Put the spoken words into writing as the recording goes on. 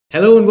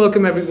Hello and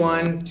welcome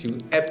everyone to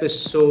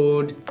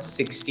episode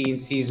 16,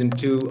 season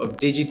 2 of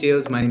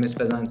DigiTales. My name is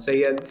Faizan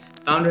Syed,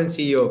 founder and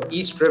CEO of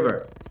East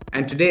River.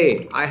 And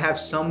today I have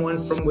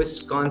someone from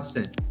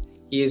Wisconsin.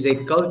 He is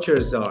a culture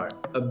czar,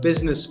 a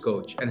business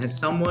coach, and has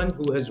someone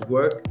who has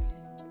worked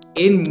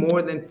in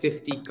more than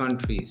 50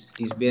 countries.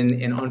 He's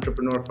been an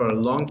entrepreneur for a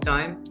long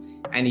time,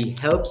 and he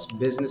helps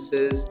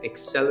businesses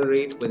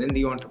accelerate within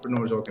the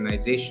entrepreneur's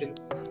organization.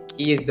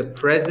 He is the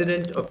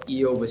president of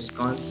EO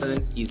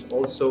Wisconsin. He's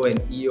also an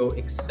EO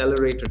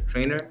Accelerator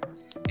trainer,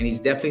 and he's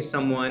definitely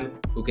someone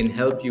who can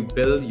help you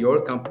build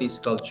your company's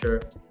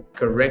culture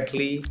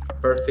correctly,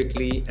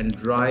 perfectly, and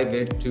drive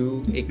it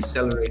to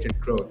accelerated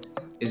growth.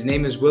 His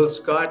name is Will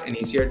Scott, and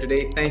he's here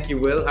today. Thank you,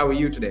 Will. How are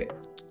you today?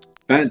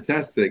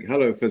 Fantastic.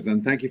 Hello,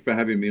 Faizan. Thank you for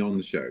having me on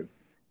the show.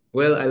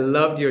 Well, I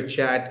loved your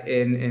chat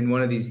in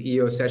one of these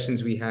EO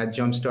sessions we had,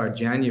 Jumpstart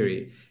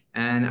January.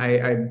 And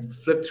I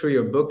flipped through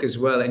your book as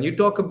well. And you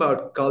talk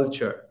about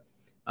culture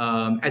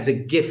as a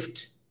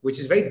gift, which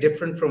is very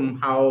different from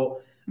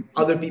how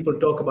other people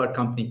talk about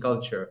company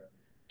culture.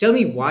 Tell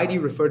me, why do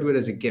you refer to it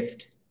as a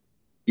gift?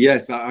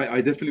 Yes, I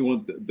definitely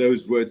want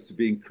those words to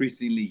be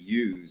increasingly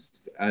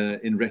used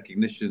in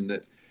recognition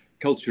that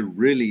culture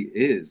really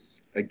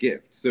is a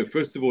gift. So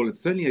first of all, it's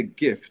certainly a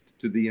gift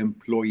to the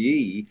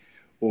employee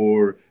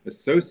or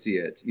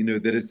associate,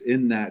 that is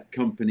in that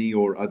company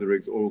or other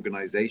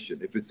organization.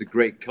 If it's a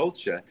great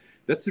culture,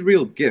 that's a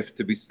real gift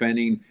to be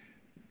spending,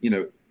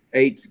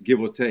 8, give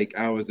or take,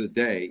 hours a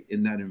day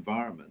in that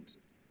environment.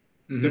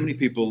 Mm-hmm. So many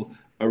people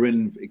are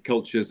in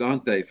cultures,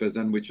 aren't they,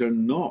 Faizan, which are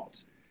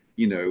not,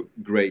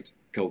 great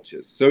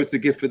cultures. So it's a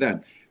gift for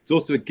them. It's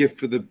also a gift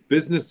for the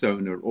business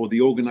owner or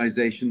the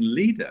organization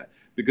leader,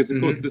 because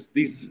of course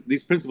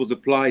these principles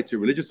apply to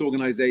religious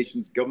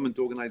organizations, government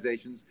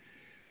organizations.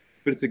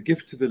 But it's a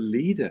gift to the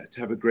leader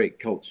to have a great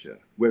culture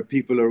where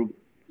people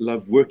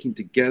love working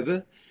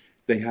together.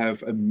 They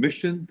have a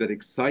mission that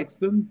excites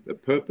them, a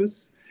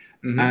purpose,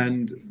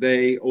 and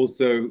they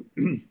also,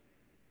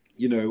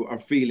 are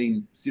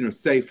feeling,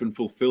 safe and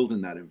fulfilled in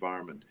that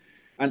environment.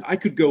 And I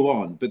could go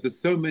on, but there's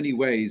so many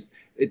ways.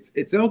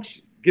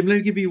 Let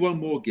me give you one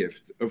more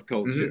gift of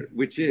culture,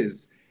 which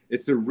is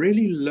it's a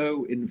really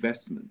low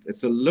investment.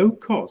 It's a low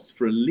cost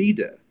for a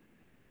leader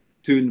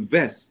to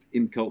invest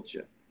in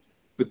culture.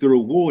 But the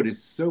reward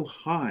is so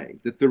high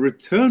that the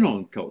return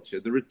on culture,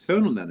 the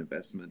return on that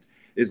investment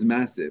is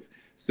massive.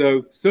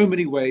 So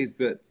many ways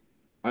that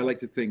I like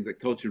to think that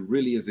culture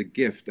really is a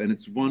gift, and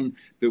it's one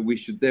that we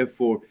should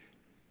therefore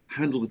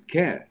handle with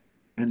care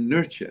and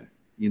nurture,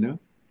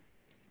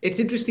 It's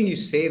interesting you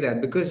say that,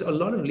 because a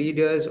lot of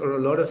leaders or a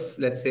lot of,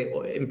 let's say,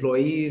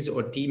 employees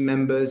or team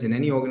members in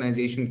any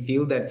organization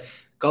feel that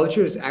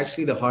culture is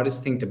actually the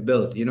hardest thing to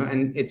build,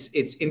 and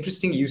it's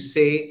interesting you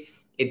say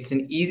it's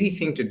an easy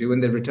thing to do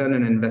and the return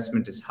on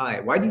investment is high.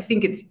 Why do you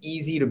think it's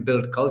easy to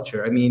build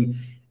culture? I mean,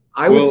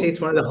 I would say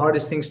it's one of the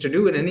hardest things to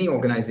do in any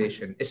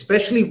organization,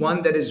 especially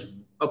one that is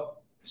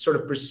sort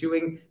of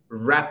pursuing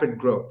rapid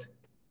growth.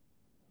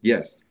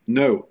 Yes.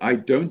 No, I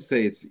don't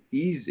say it's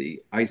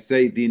easy. I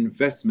say the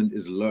investment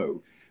is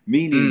low,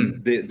 meaning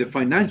the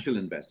financial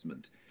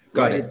investment.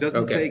 Got right? it. It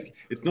doesn't take,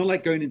 it's not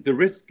like going into the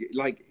risk,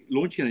 like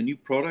launching a new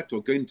product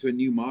or going to a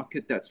new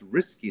market. That's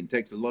risky and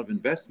takes a lot of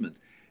investment.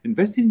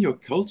 Investing in your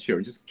culture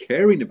and just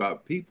caring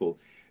about people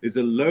is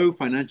a low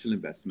financial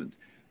investment.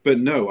 But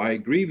no, I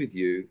agree with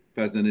you,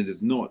 Faizan, it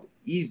is not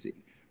easy,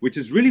 which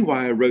is really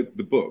why I wrote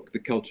the book, The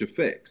Culture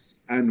Fix.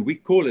 And we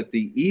call it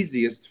the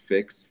easiest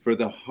fix for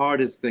the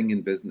hardest thing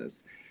in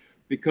business.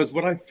 Because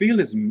what I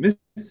feel is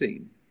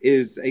missing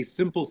is a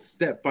simple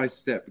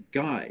step-by-step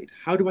guide.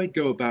 How do I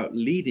go about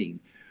leading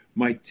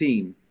my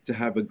team to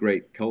have a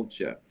great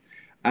culture?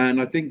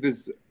 And I think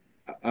there's...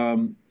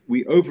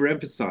 we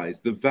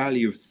overemphasize the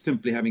value of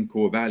simply having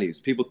core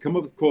values. People come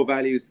up with core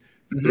values,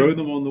 throw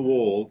them on the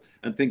wall,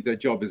 and think their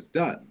job is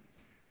done.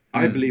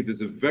 I believe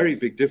there's a very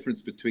big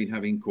difference between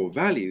having core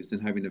values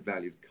and having a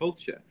valued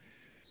culture.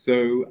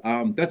 So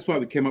that's why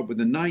we came up with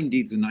the 9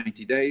 deeds in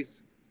 90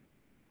 days.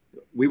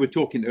 We were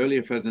talking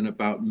earlier, Faizan,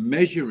 about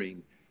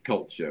measuring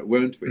culture,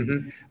 weren't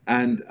we?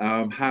 And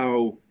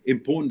how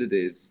important it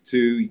is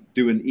to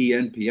do an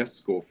ENPS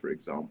score, for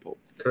example.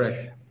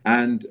 Correct.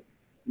 And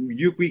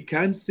we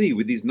can see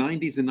with these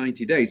 90s and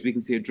 90 days, we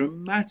can see a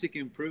dramatic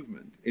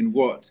improvement in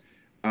what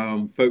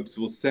folks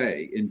will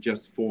say in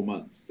just 4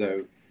 months.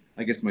 So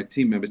I guess my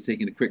team member's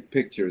taking a quick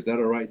picture. Is that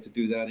all right to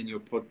do that in your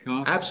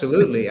podcast?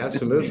 Absolutely,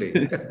 absolutely.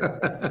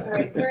 All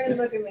right, turn and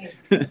look at me.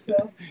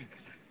 So.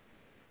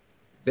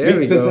 There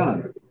we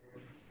go.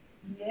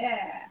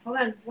 Yeah, hold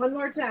on, one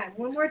more time.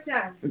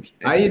 Okay.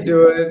 How you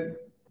doing?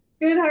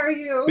 Good, how are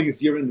you?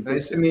 Please, you're in the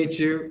Nice to meet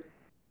you.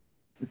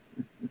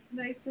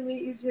 Nice to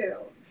meet you too.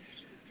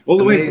 All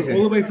the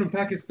way from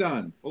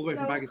Pakistan. All the way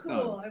from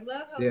Pakistan. Cool. I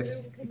love how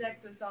Zoom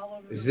connects us all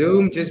over.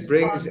 Zoom just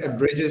bridges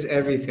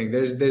everything.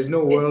 There's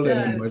no world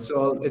anymore.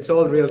 It's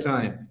all real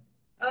time.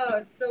 Oh,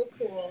 it's so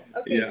cool.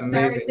 Okay, yeah,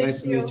 amazing.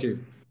 Nice to meet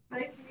you.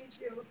 Nice to meet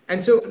you.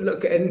 And so,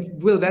 look,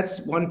 and Will,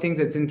 that's one thing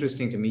that's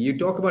interesting to me. You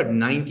talk about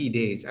 90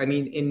 days. I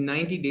mean, in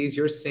 90 days,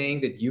 you're saying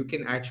that you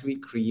can actually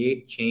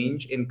create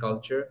change in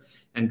culture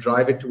and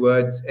drive it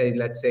towards,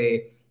 let's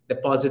say, the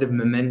positive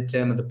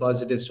momentum or the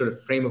positive sort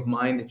of frame of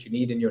mind that you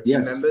need in your team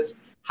Yes. members.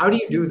 How do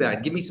you do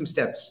that? Give me some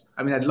steps.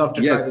 I mean, I'd love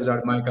to try this out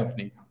at my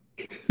company.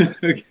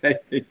 Okay.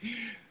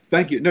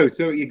 Thank you. No,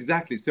 so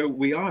exactly. So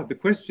the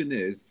question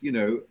is,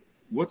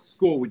 what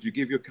score would you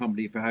give your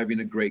company for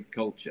having a great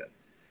culture?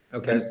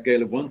 Okay. On a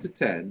scale of 1 to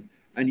 10.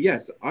 And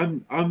yes,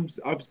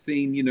 I've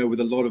seen, with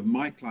a lot of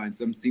my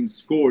clients, I'm seeing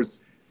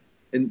scores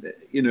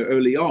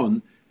early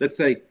on, let's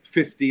say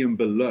 50 and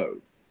below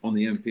on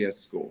the NPS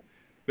score.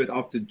 But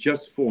after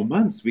just 4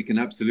 months, we can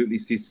absolutely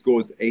see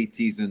scores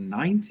 80s and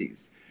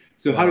 90s.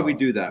 So how do we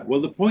do that?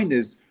 Well, the point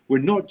is, we're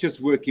not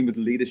just working with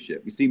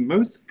leadership. You see,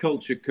 most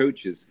culture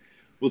coaches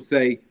will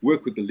say,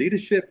 work with the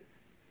leadership,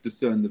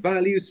 discern the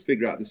values,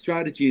 figure out the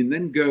strategy, and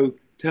then go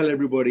tell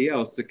everybody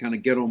else to kind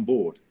of get on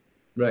board.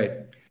 Right.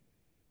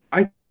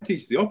 I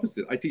teach the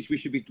opposite. I teach we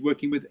should be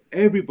working with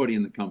everybody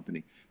in the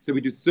company. So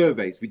we do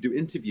surveys, we do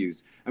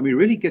interviews, and we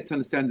really get to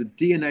understand the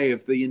DNA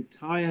of the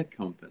entire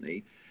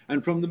company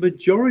and from the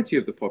majority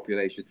of the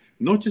population,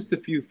 not just a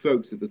few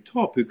folks at the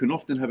top who can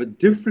often have a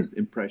different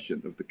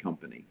impression of the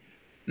company.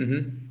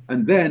 Mm-hmm.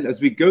 And then as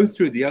we go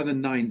through the other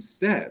 9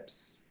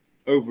 steps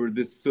over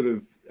this sort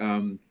of,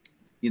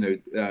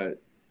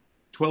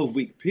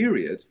 12-week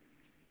period,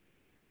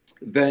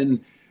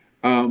 then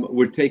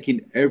we're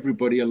taking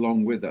everybody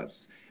along with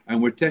us.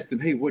 And we're testing,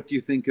 hey, what do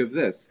you think of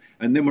this?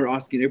 And then we're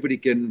asking everybody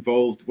to get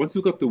involved. Once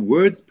we've got the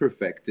words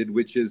perfected,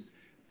 which is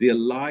the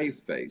alive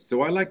phase.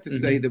 So I like to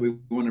say that we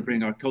want to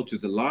bring our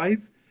cultures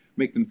alive,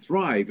 make them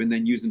thrive, and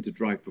then use them to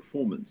drive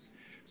performance.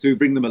 So we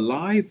bring them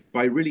alive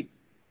by really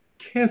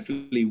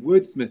carefully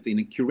wordsmithing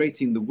and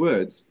curating the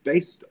words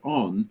based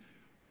on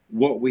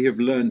what we have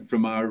learned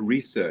from our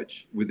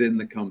research within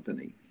the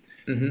company.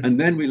 And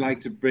then we like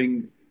to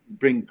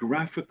bring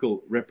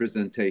graphical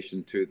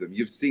representation to them.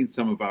 You've seen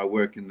some of our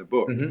work in the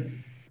book.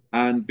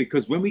 And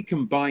because when we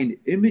combine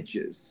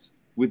images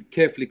with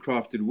carefully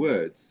crafted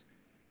words,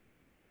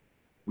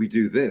 we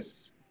do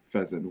this,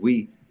 Faizan.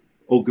 We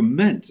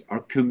augment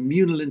our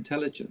communal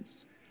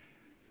intelligence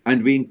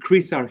and we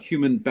increase our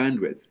human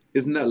bandwidth.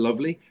 Isn't that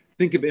lovely?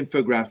 Think of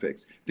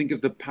infographics. Think of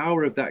the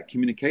power of that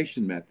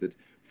communication method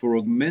for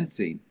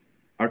augmenting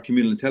our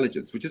communal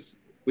intelligence, which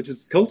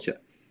is culture.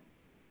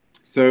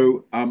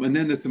 So, and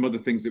then there's some other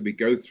things that we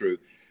go through,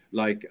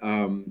 like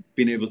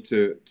being able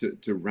to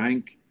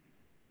rank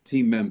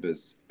team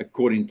members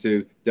according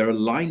to their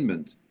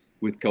alignment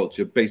with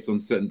culture based on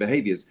certain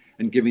behaviors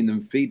and giving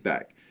them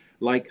feedback,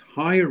 like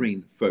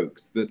hiring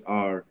folks that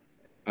are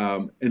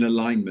in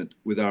alignment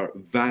with our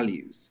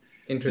values.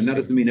 And that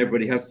doesn't mean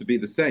everybody has to be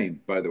the same,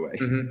 by the way.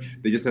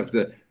 They just have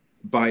to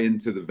buy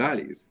into the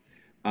values.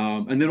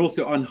 And then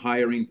also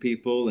unhiring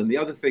people and the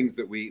other things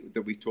that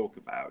we talk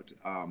about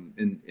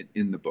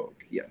in the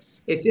book.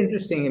 Yes. It's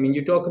interesting. I mean,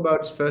 you talk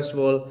about, first of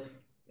all,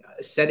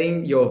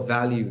 setting your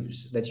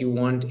values that you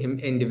want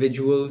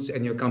individuals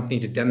and your company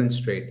to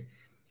demonstrate.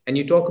 And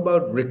you talk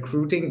about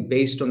recruiting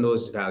based on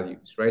those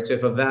values, right? So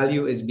if a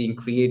value is being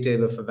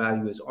creative, if a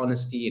value is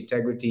honesty,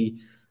 integrity,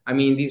 I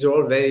mean, these are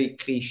all very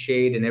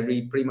cliched and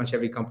pretty much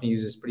every company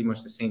uses pretty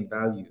much the same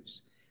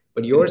values.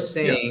 But you're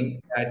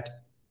saying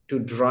that to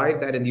drive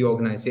that in the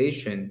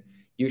organization,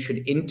 you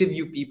should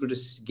interview people to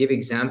give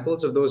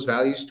examples of those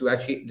values to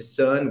actually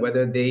discern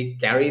whether they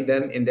carry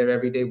them in their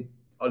everyday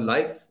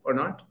life or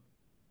not?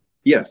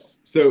 Yes.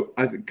 So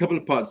I have a couple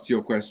of parts to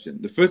your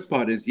question. The first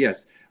part is,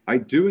 yes, I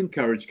do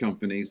encourage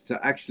companies to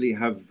actually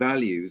have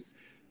values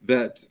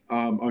that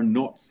are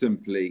not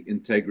simply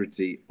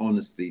integrity,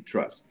 honesty,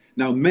 trust.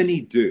 Now,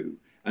 many do,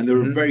 and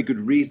there are very good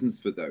reasons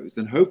for those.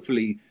 And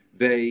hopefully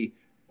they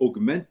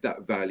augment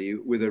that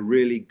value with a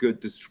really good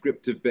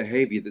descriptive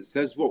behavior that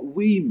says what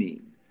we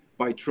mean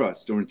by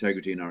trust or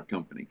integrity in our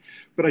company.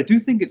 But I do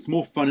think it's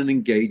more fun and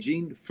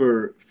engaging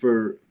for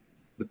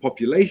the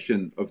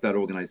population of that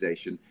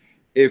organization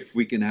if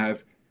we can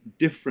have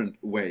different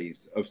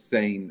ways of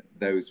saying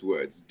those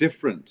words,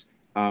 different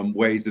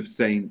ways of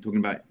talking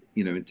about,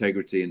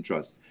 integrity and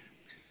trust.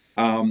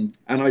 And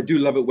I do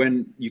love it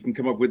when you can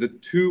come up with a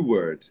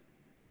 2-word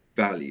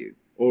value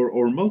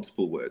or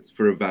multiple words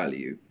for a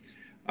value,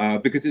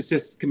 because it's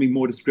just can be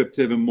more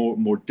descriptive and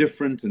more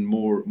different and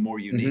more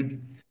unique.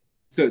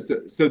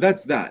 So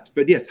that's that.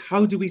 But yes,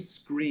 how do we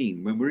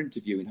screen when we're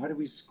interviewing? How do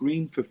we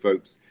screen for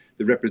folks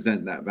that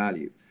represent that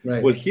value?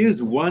 Right. Well,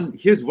 here's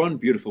one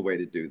beautiful way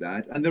to do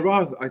that. And there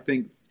are, I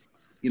think,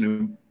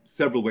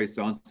 several ways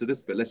to answer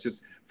this, but let's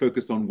just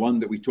focus on one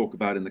that we talk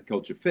about in the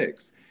Culture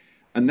Fix.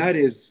 And that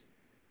is,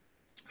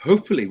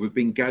 hopefully we've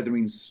been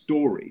gathering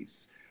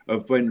stories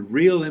of when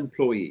real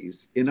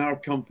employees in our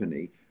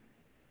company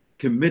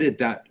committed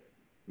that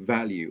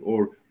value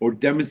or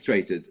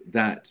demonstrated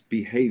that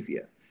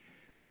behavior.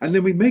 And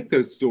then we make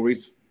those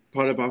stories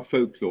part of our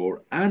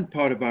folklore and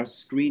part of our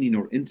screening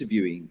or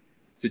interviewing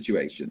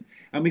situation.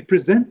 And we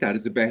present that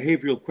as a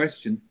behavioral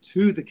question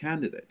to the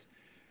candidate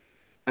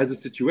as a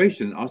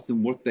situation and ask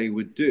them what they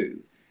would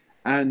do.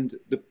 And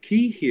the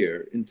key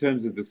here in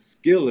terms of the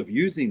skill of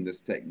using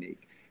this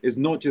technique is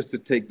not just to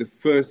take the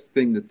first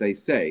thing that they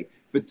say,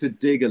 but to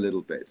dig a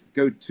little bit,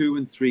 go 2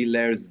 and 3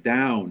 layers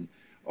down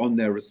on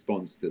their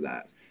response to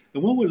that.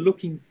 And what we're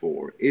looking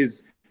for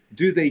is,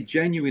 do they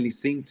genuinely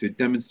seem to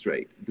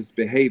demonstrate this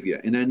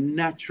behavior in a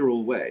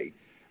natural way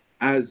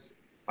as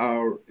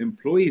our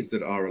employees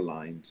that are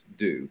aligned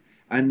do?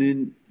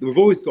 And we've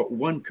always got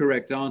one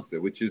correct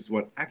answer, which is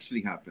what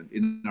actually happened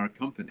in our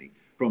company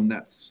from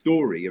that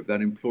story of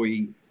that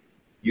employee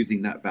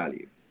using that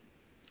value.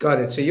 Got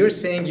it. So you're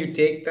saying you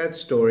take that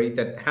story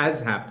that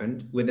has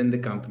happened within the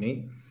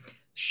company,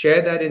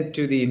 share that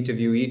into the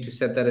interviewee to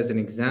set that as an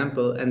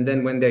example, and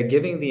then when they're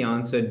giving the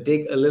answer,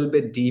 dig a little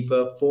bit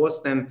deeper, force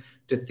them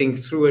to think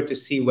through it to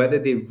see whether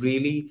they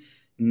really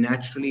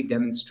naturally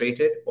demonstrate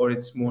it or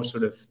it's more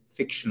sort of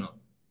fictional,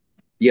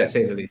 yes, to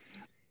say the least.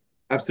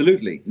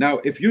 Absolutely. Now,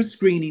 if you're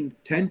screening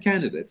 10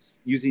 candidates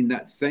using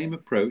that same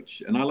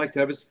approach, and I like to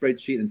have a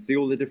spreadsheet and see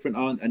all the different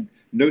and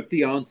note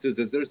the answers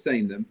as they're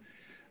saying them,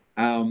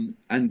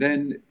 and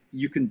then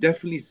you can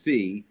definitely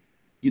see,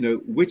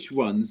 which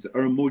ones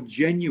are a more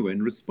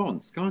genuine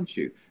response, can't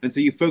you? And so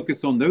you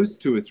focus on those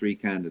 2 or 3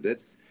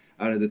 candidates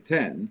out of the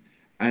 10,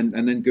 and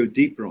then go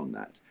deeper on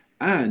that.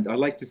 And I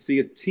like to see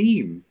a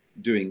team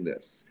doing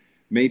this,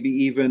 maybe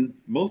even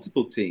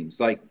multiple teams,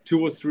 like 2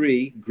 or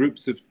 3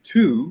 groups of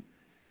 2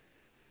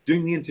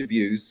 doing the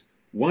interviews,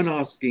 one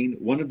asking,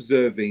 one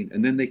observing,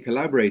 and then they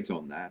collaborate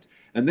on that,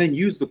 and then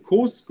use the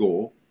core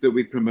score that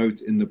we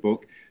promote in the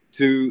book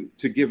to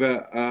give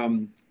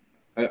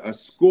a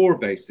score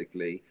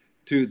basically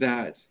to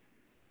that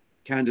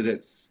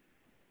candidate's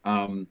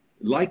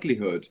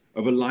likelihood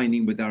of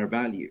aligning with our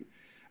value.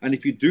 And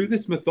if you do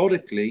this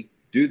methodically,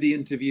 do the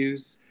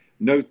interviews,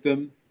 note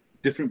them,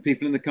 different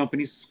people in the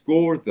company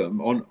score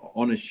them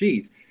on a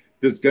sheet,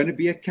 there's going to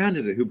be a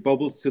candidate who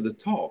bubbles to the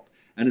top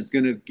and is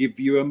going to give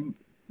you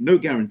no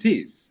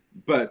guarantees,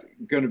 but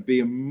going to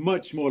be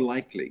much more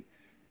likely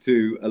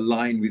to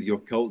align with your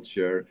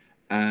culture,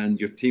 and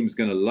your team's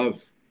going to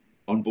love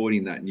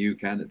onboarding that new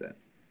candidate.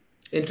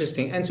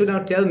 Interesting. And so now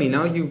tell me,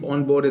 now you've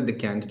onboarded the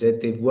candidate,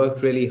 they've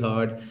worked really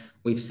hard,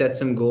 we've set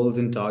some goals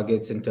and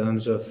targets in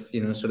terms of,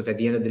 sort of at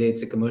the end of the day,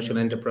 it's a commercial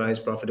enterprise,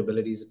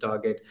 profitability is a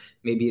target,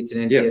 maybe it's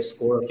an NPS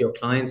score of your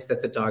clients,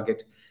 that's a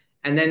target.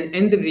 And then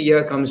end of the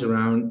year comes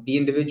around, the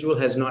individual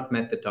has not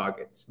met the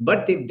targets,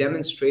 but they've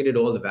demonstrated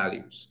all the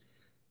values.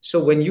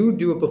 So when you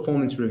do a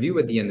performance review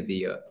at the end of the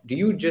year, do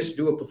you just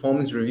do a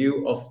performance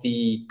review of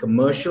the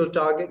commercial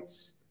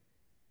targets?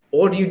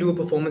 Or do you do a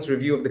performance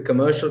review of the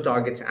commercial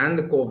targets and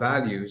the core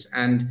values?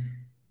 And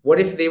what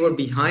if they were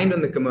behind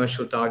on the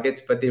commercial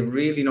targets, but they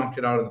really knocked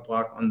it out of the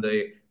park on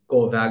the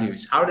core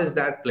values? How does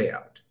that play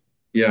out?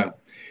 Yeah.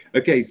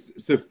 Okay.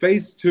 So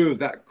phase 2 of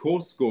that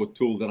core score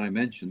tool that I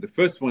mentioned, the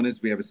first one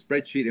is we have a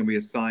spreadsheet and we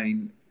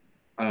assign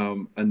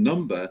a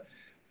number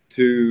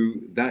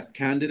to that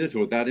candidate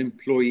or that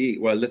employee.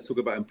 Well, let's talk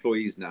about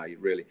employees now,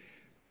 really,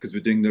 because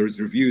we're doing those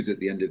reviews at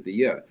the end of the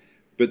year.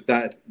 But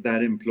that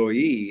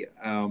employee,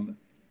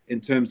 in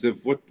terms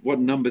of what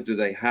number do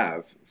they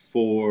have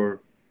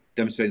for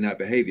demonstrating that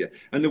behavior?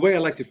 And the way I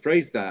like to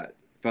phrase that,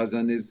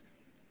 Faizan,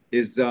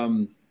 is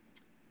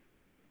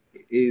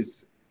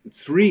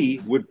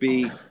 3 would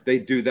be they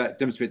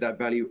demonstrate that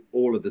value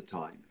all of the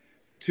time.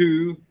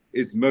 2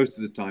 is most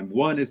of the time.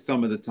 1 is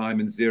some of the time,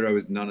 and 0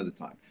 is none of the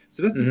time.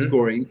 So that's the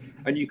scoring,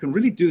 and you can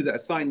really do that,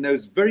 assign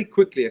those very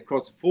quickly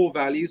across 4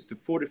 values to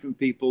 4 different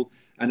people,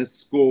 and a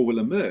score will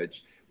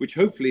emerge, which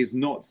hopefully is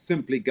not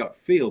simply gut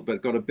feel,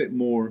 but got a bit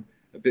more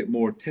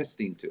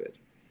testing to it.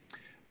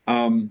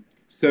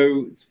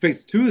 So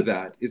phase 2 of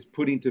that is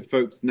putting to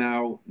folks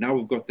now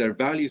we've got their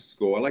value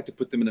score. I like to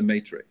put them in a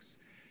matrix.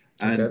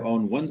 And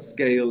on one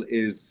scale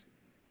is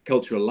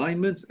cultural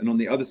alignment, and on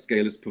the other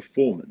scale is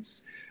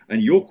performance.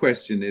 And your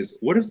question is,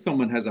 what if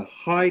someone has a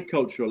high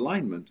cultural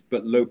alignment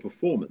but low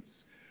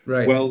performance?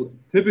 Right. Well,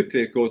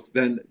 typically, of course,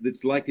 then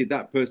it's likely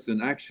that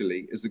person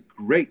actually is a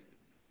great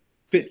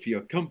fit for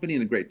your company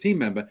and a great team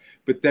member,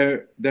 but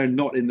they're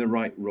not in the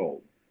right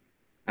role.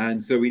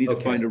 And so we need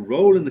to find a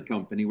role in the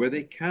company where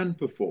they can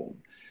perform.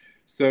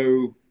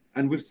 So,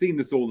 and we've seen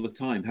this all the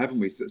time, haven't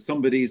we? So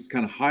somebody's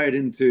kind of hired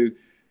into,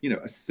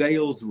 a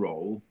sales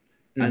role,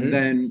 and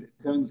then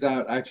it turns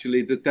out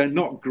actually that they're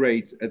not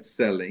great at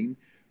selling,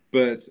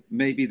 but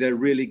maybe they're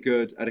really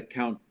good at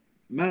account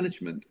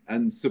management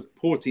and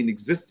supporting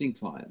existing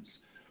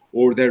clients,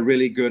 or they're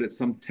really good at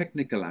some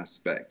technical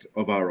aspect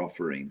of our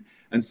offering.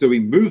 And so we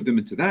move them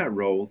into that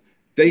role,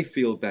 they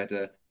feel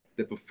better,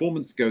 their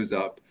performance goes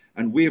up,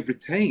 and we have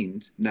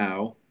retained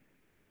now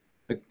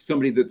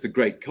somebody that's a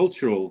great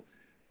cultural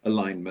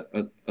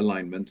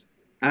alignment,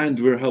 and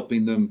we're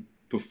helping them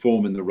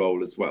perform in the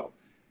role as well.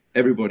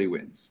 Everybody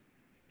wins.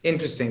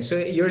 Interesting. So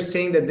you're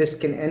saying that this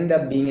can end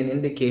up being an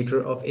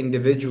indicator of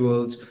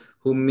individuals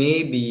who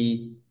may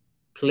be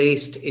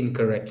placed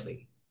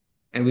incorrectly,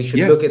 and we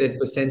should look at it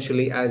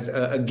potentially as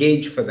a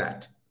gauge for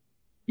that.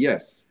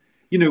 Yes.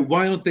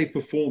 Why aren't they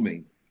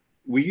performing?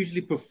 We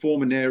usually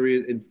perform in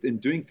areas in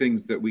doing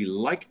things that we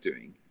like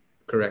doing.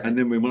 Correct. And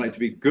then we want it to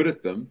be good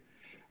at them.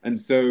 And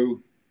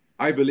so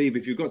I believe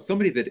if you've got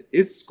somebody that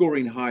is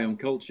scoring high on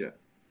culture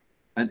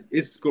and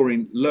is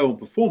scoring low on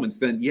performance,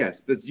 then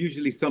yes, there's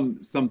usually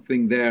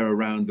something there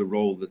around the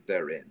role that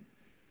they're in.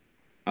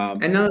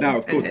 And now,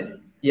 of course,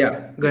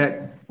 yeah, go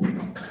ahead.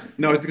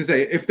 No, I was going to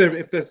say, if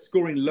they're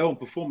scoring low on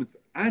performance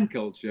and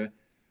culture,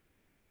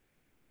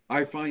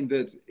 I find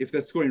that if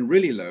they're scoring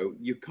really low,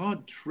 you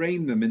can't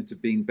train them into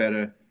being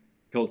better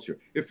culture.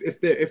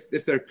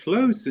 If they're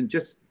close and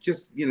just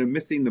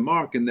missing the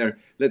mark, and they're,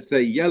 let's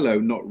say, yellow,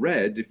 not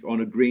red, if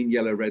on a green,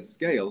 yellow, red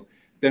scale,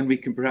 then we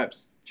can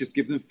perhaps just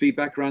give them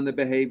feedback around their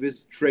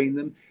behaviors, train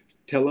them,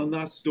 tell them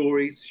our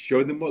stories,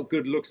 show them what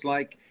good looks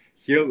like.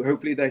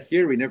 Hopefully they're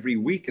hearing every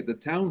week at the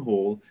town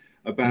hall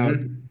about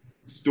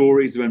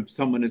stories when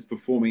someone is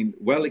performing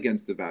well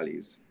against the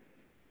values.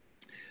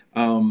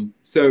 But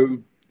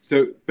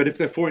if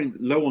they're falling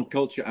low on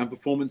culture and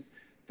performance,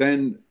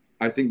 then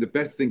I think the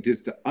best thing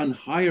is to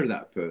unhire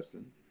that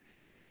person.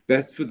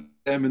 Best for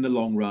them in the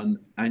long run,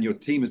 and your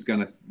team is going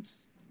to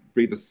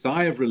breathe a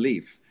sigh of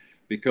relief,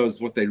 because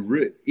what they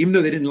even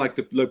though they didn't like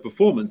the low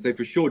performance, they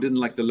for sure didn't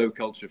like the low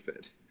culture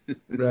fit.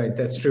 Right,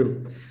 that's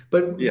true.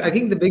 But yeah. I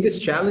think the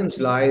biggest challenge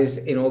lies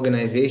in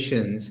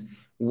organizations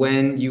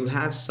when you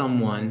have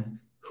someone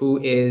who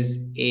is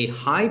a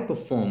high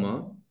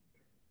performer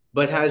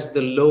but has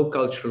the low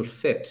cultural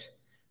fit,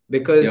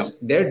 because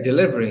they're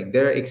delivering,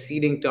 they're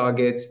exceeding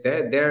targets,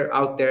 they're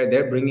out there,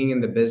 they're bringing in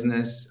the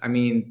business. I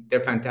mean,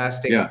 they're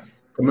fantastic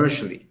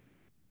commercially.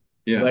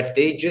 Yeah. But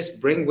they just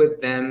bring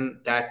with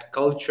them that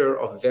culture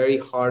of very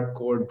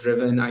hardcore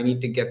driven. I need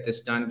to get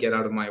this done, get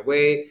out of my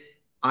way.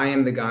 I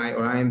am the guy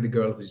or I am the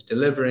girl who's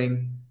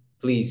delivering.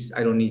 Please,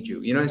 I don't need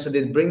you. And so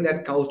they bring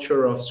that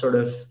culture of sort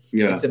of,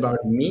 it's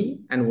about me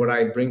and what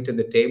I bring to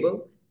the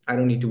table. I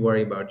don't need to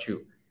worry about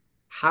you.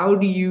 How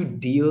do you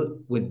deal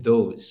with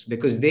those?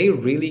 Because they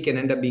really can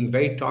end up being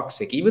very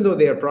toxic, even though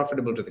they are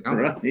profitable to the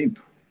company.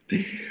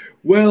 Right.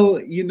 Well,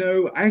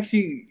 I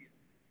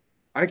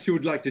actually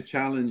would like to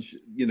challenge,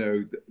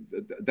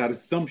 that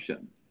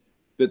assumption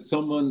that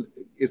someone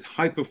is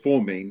high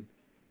performing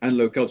and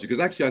low culture. Because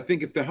actually, I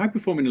think if they're high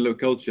performing and low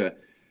culture,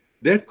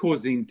 they're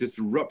causing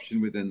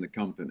disruption within the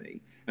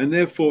company. And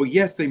therefore,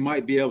 yes, they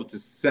might be able to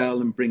sell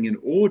and bring in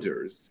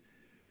orders,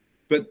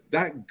 but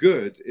that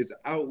good is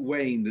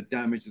outweighing the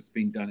damage that's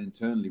been done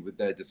internally with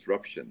their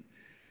disruption.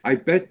 I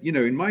bet,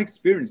 in my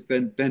experience,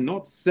 then they're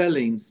not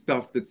selling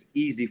stuff that's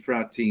easy for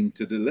our team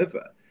to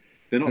deliver.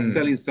 They're not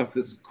selling stuff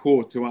that's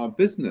core to our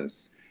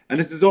business. And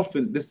this is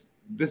often, this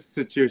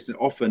situation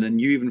often,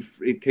 and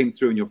it came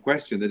through in your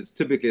question, that it's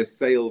typically a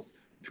sales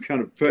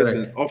kind of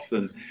person that's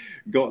often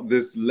got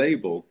this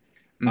label.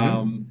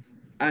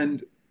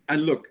 And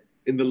look,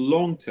 in the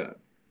long term,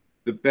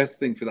 the best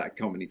thing for that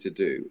company to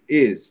do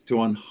is to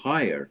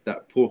unhire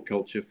that poor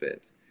culture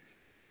fit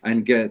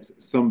and get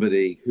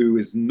somebody who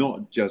is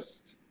not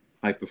just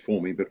high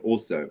performing, but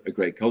also a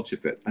great culture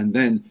fit. And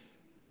then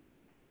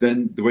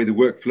the way the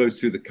work flows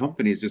through the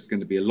company is just going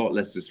to be a lot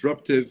less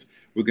disruptive.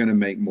 We're going to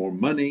make more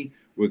money.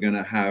 We're going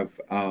to have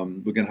a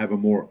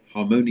more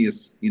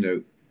harmonious,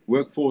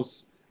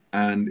 workforce.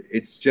 And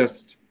it's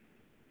just,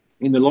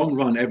 in the long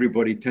run,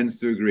 everybody tends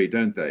to agree,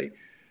 don't they,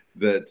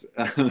 that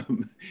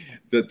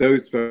that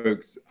those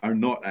folks are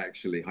not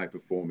actually high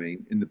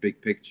performing in the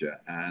big picture,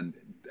 and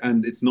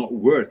it's not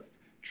worth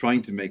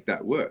trying to make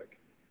that work.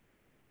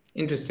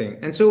 Interesting.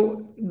 And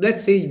so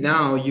let's say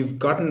now you've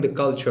gotten the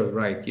culture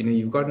right,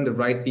 you've gotten the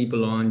right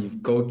people on,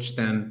 you've coached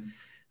them,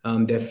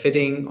 they're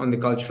fitting on the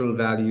cultural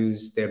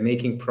values, they're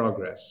making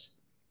progress.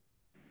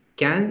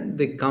 Can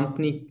the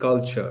company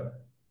culture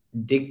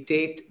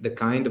dictate the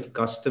kind of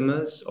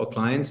customers or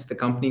clients the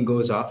company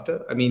goes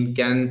after? I mean,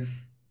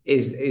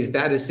 is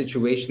that a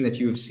situation that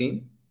you've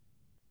seen?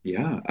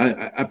 Yeah,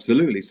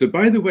 absolutely. So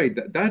by the way,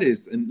 that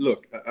is, and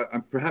look,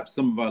 perhaps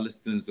some of our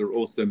listeners are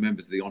also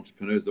members of the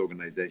Entrepreneurs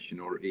Organization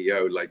or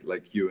EO,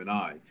 like you and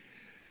I.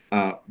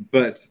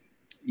 But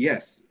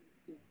yes,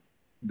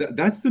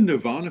 that's the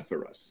nirvana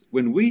for us.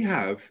 When we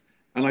have,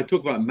 and I talk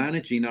about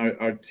managing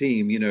our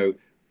team,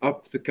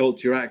 up the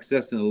culture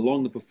access and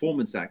along the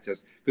performance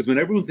access, because when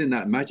everyone's in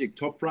that magic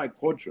top right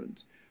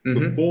quadrant,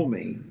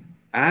 performing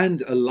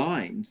and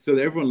aligned, so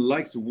that everyone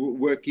likes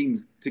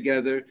working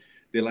together,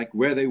 they like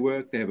where they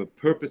work, they have a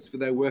purpose for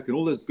their work, and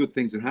all those good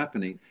things are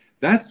happening.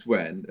 That's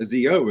when, as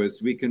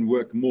EOers, we can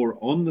work more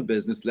on the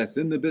business, less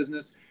in the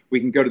business. We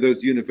can go to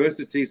those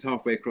universities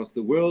halfway across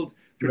the world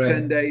for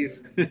 10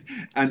 days,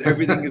 and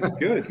everything is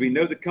good. We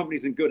know the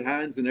company's in good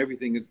hands, and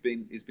everything is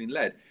being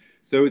led.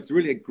 So it's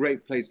really a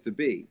great place to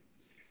be.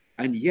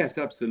 And yes,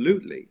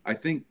 absolutely. I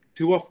think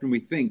too often we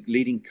think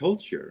leading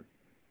culture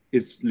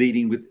is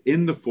leading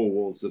within the four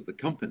walls of the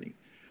company.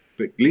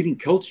 But leading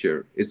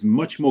culture is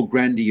much more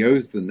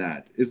grandiose than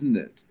that, isn't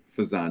it,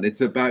 Faizan?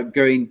 It's about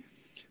going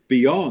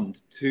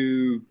beyond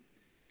to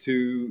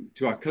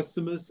our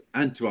customers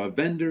and to our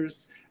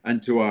vendors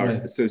and to our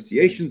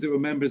associations that we're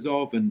members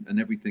of and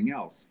everything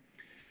else.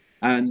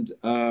 And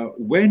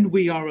when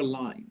we are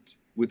aligned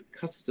with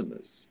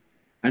customers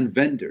and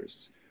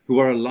vendors who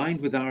are aligned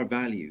with our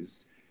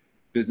values,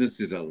 business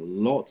is a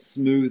lot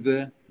smoother,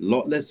 a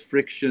lot less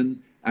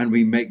friction, and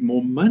we make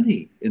more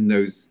money in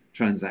those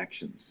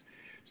transactions.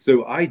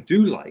 So I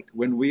do like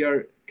when we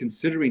are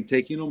considering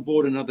taking on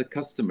board another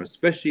customer,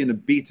 especially in a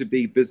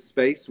B2B business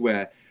space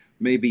where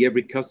maybe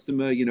every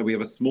customer, we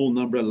have a small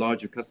number of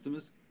larger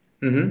customers,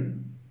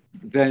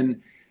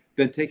 then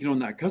taking on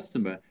that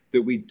customer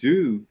that we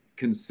do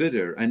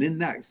consider. And in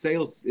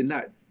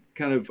that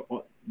kind of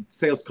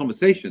sales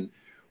conversation,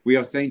 we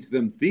are saying to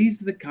them,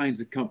 these are the kinds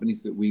of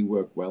companies that we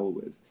work well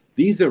with.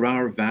 These are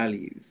our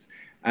values.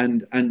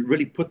 And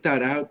really put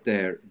that out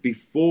there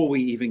before we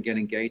even get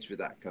engaged with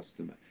that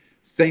customer.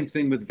 Same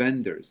thing with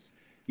vendors.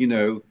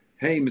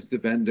 Hey, Mr.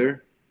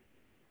 Vendor,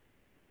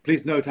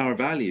 please note our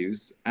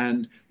values.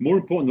 And more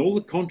important, all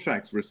the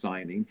contracts we're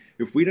signing,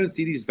 if we don't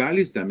see these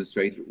values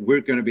demonstrated,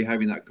 we're going to be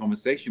having that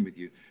conversation with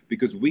you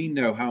because we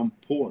know how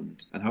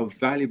important and how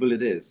valuable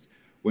it is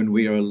when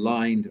we are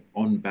aligned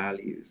on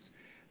values.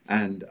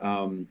 And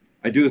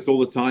I do this all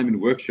the time in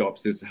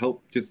workshops, is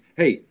help just,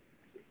 hey,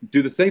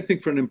 do the same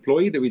thing for an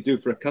employee that we do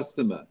for a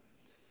customer.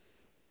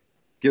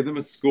 Give them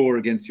a score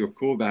against your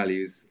core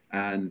values,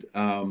 and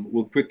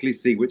we'll quickly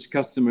see which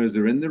customers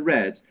are in the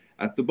red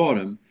at the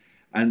bottom,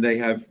 and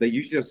they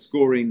usually are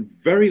scoring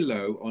very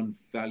low on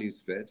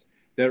values fit.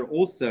 They're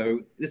also,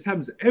 this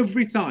happens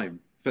every time,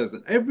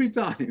 Faizan, every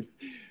time.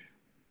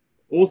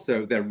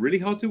 Also, they're really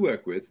hard to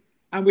work with,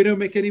 and we don't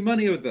make any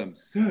money with them.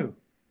 So,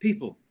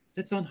 people,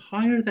 let's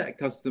unhire that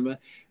customer.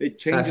 It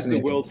changes the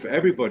world for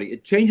everybody.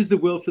 It changes the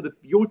world for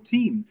your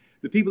team.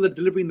 The people that are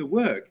delivering the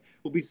work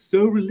will be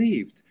so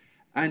relieved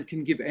and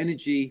can give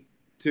energy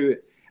to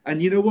it.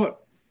 And you know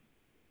what?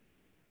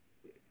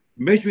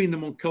 Measuring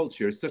them on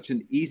culture is such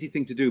an easy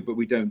thing to do, but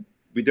we don't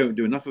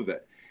do enough of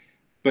it.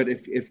 But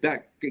if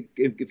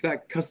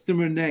that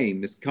customer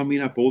name is coming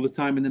up all the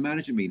time in the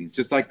management meetings,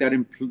 just like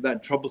that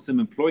troublesome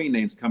employee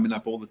name's coming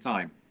up all the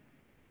time,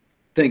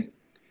 do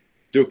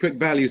a quick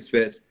values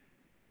fit,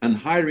 and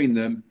hiring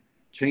them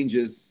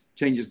changes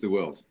the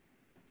world.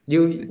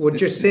 What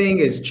you're saying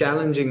is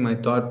challenging my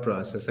thought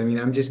process. I mean,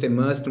 I'm just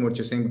immersed in what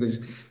you're saying because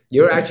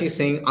you're actually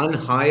saying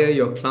unhire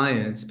your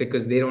clients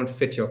because they don't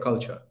fit your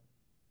culture.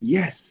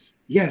 Yes.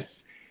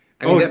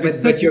 I mean,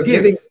 but you're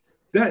giving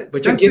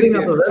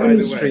up a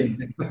revenue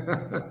stream.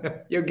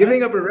 You're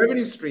giving up a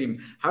revenue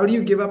stream. How do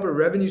you give up a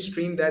revenue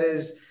stream that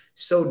is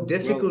so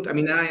difficult? I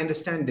mean, I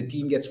understand the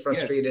team gets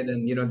frustrated,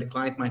 and the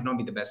client might not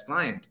be the best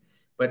client,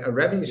 but a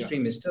revenue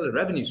stream is still a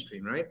revenue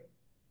stream, right?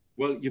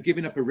 Well, you're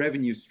giving up a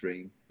revenue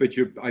stream, but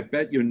I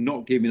bet you're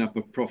not giving up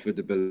a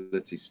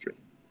profitability stream.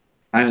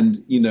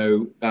 And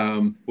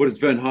what does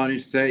Vern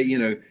Harnish say?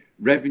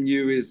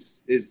 Revenue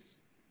is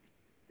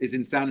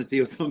insanity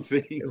or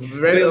something.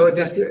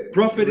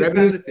 Profit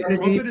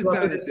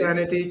is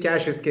sanity.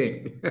 Cash is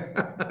king.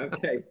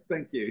 Okay,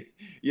 thank you.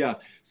 Yeah.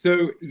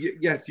 So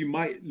yes, you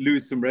might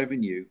lose some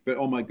revenue, but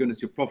oh my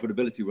goodness, your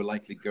profitability will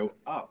likely go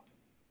up.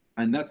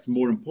 And that's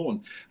more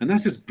important. And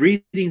that's just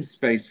breathing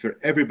space for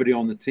everybody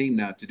on the team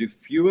now to do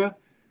fewer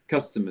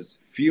customers,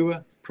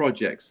 fewer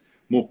projects,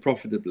 more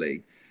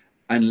profitably,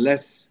 and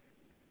less,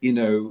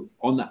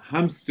 on that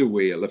hamster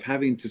wheel of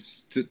having to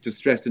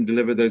stress and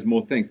deliver those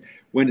more things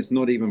when it's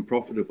not even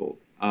profitable.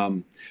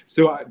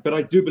 But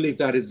I do believe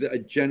that is a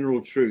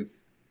general truth,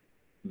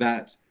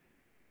 that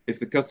if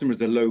the customer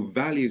is a low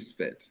values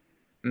fit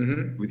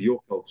with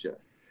your culture,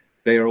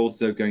 they are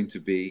also going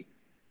to be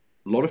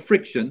a lot of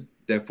friction,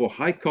 therefore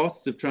high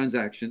costs of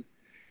transaction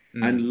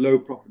and low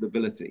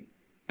profitability.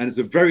 And it's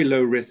a very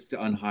low risk to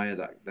unhire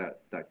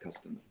that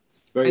customer.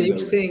 And you're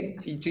saying,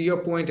 to your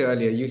point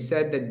earlier, you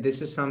said that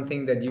this is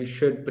something that you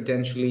should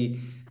potentially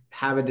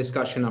have a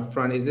discussion up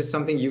front. Is this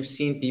something you've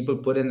seen people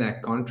put in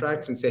their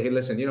contracts and say, hey,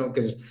 listen,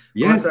 because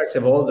contracts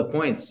have all the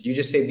points. You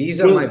just say,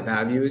 these are my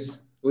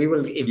values. We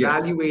will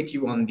evaluate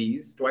you on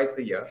these twice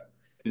a year.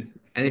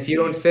 And if you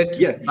don't fit,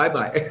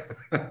 bye-bye.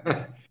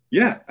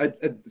 Yeah,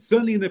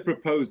 certainly in the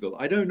proposal.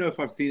 I don't know if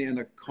I've seen it in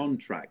a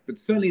contract, but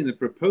certainly in the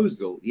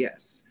proposal,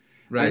 yes.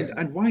 Right.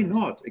 And why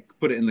not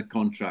put it in the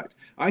contract?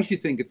 I actually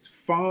think it's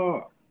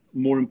far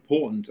more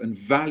important and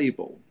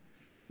valuable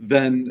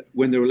than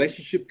when the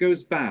relationship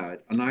goes bad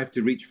and I have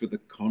to reach for the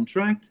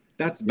contract.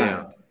 That's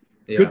bad.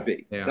 Could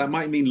be. Yeah. That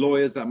might mean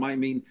lawyers. That might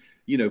mean,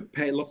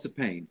 lots of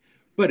pain.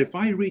 But if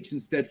I reach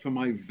instead for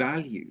my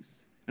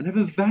values and have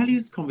a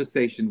values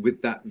conversation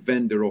with that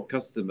vendor or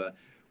customer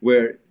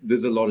where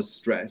there's a lot of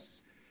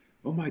stress,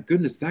 oh my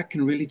goodness, that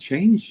can really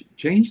change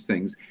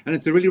things. And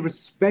it's a really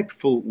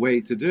respectful way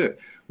to do it,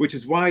 which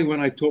is why when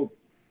I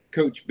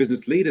coach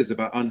business leaders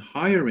about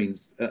unhiring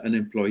an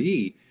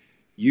employee,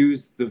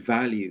 use the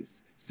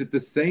values, sit the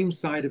same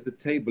side of the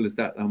table as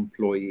that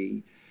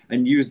employee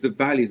and use the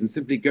values and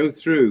simply go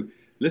through,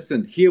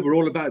 listen, here we're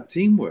all about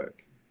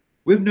teamwork.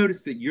 We've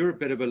noticed that you're a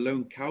bit of a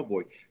lone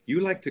cowboy. You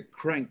like to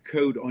crank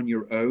code on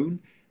your own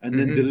and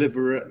then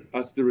deliver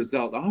us the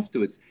result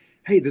afterwards.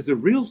 Hey, there's a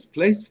real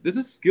place, there's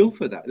a skill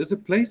for that. There's a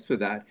place for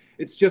that.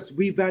 It's just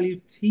we value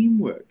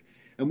teamwork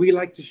and we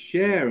like to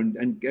share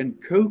and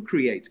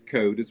co-create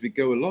code as we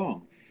go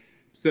along.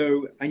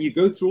 So, and you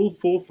go through all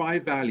 4 or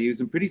 5 values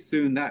and pretty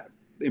soon that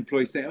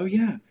employees say, oh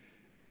yeah,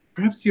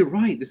 perhaps you're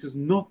right, this is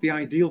not the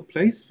ideal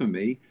place for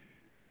me.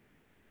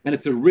 And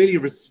it's a really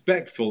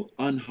respectful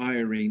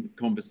unhiring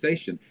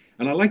conversation.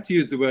 And I like to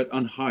use the word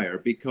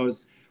unhire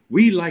because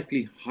we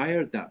likely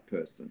hired that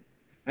person.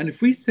 And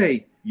if we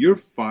say you're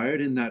fired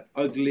in that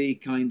ugly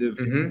kind of,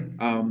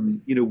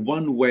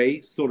 one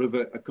way sort of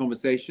a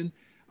conversation,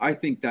 I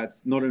think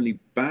that's not only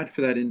bad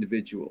for that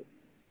individual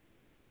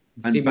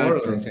and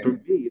bad for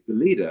me as a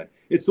leader,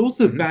 it's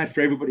also bad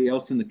for everybody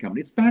else in the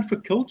company. It's bad for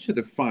culture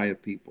to fire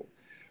people,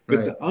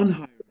 but to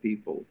unhire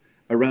people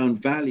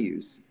around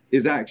values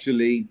is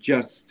actually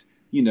just,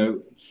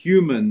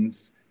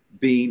 humans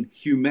being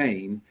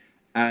humane.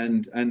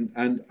 And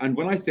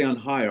when I say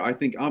unhire, I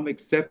think I'm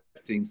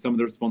accepting some of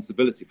the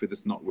responsibility for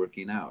this not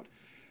working out.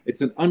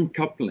 It's an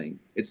uncoupling.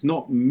 It's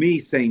not me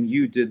saying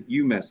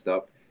you messed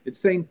up. It's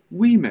saying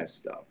we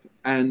messed up,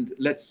 and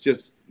let's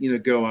just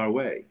go our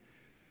way.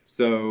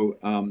 So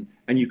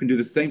and you can do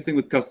the same thing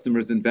with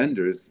customers and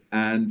vendors,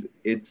 and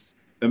it's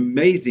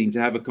amazing to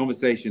have a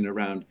conversation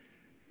around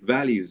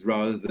values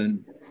rather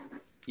than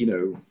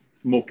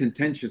more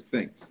contentious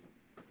things.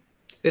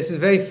 This is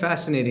very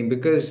fascinating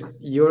because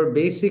you're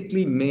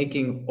basically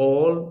making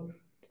all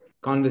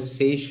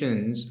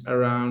conversations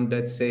around,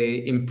 let's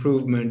say,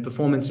 improvement,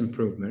 performance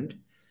improvement,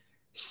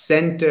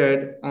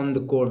 centered on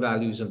the core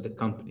values of the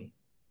company.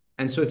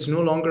 And so it's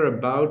no longer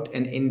about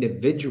an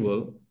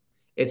individual,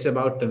 it's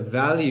about the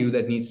value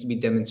that needs to be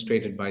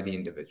demonstrated by the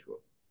individual.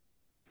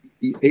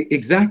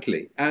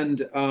 Exactly.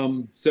 And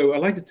so I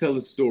like to tell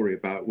the story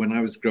about when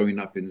I was growing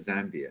up in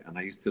Zambia, and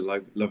I used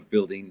to love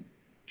building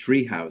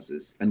tree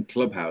houses and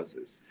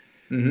clubhouses.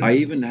 I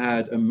even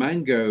had a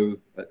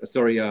bamboo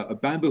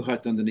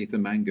hut underneath a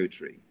mango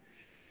tree.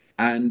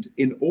 And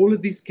in all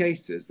of these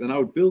cases, and I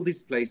would build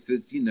these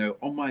places,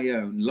 on my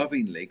own,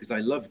 lovingly, because I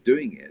love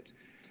doing it.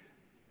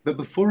 But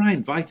before I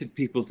invited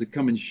people to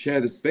come and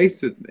share the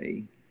space with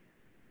me,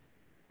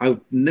 I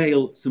would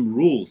nail some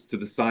rules to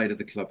the side of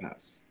the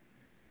clubhouse.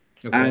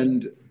 Okay.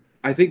 And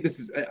I think this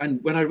is,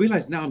 and when I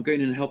realize now I'm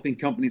going in and helping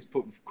companies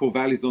put core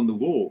values on the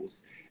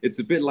walls, it's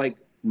a bit like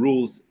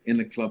rules in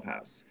a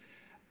clubhouse.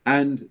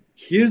 And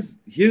here's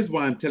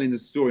why I'm telling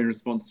this story in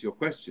response to your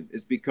question,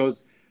 is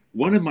because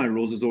one of my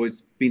rules is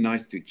always be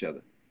nice to each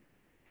other.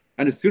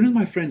 And as soon as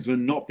my friends were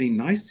not being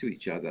nice to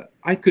each other,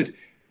 I could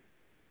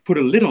put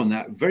a lid on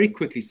that very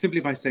quickly, simply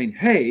by saying,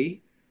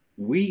 hey,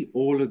 we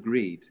all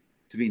agreed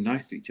to be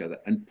nice to each other,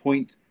 and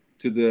point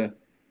to the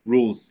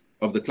rules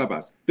of the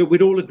clubhouse that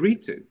we'd all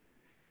agreed to.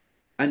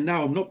 And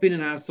now I'm not being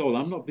an asshole,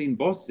 I'm not being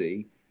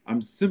bossy,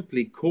 I'm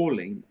simply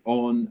calling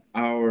on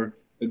our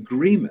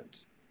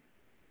agreement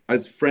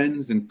as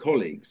friends and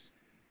colleagues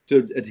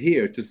to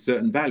adhere to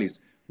certain values.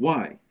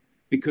 Why?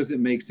 Because it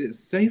makes it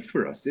safe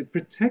for us, it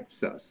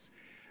protects us.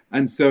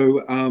 And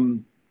so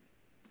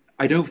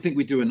I don't think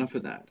we do enough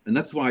of that. And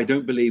that's why I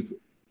don't believe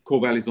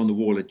core values on the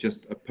wall are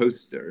just a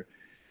poster.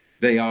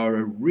 They are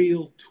a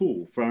real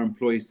tool for our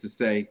employees to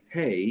say,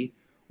 hey,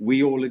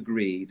 we all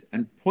agreed,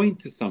 and point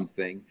to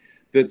something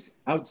that's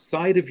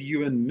outside of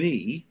you and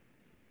me,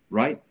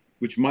 right?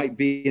 Which might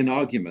be an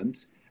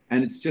argument,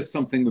 and it's just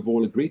something we've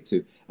all agreed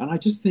to. And I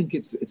just think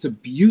it's a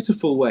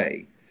beautiful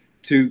way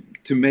to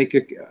make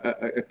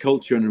a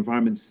culture and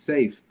environment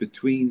safe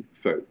between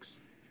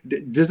folks.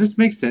 Does this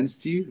make sense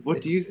to you?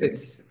 What do you think?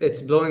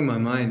 It's blowing my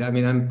mind. I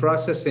mean, I'm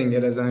processing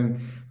it as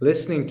I'm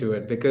listening to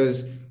it,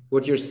 because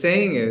what you're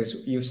saying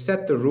is you've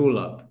set the rule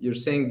up. You're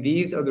saying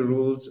these are the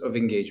rules of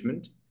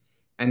engagement.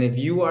 And if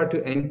you are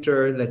to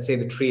enter, let's say,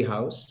 the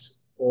treehouse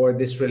or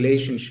this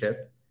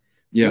relationship,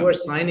 you are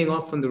signing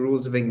off on the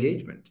rules of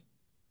engagement.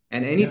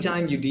 And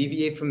anytime you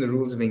deviate from the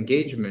rules of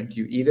engagement,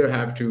 you either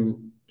have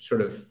to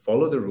sort of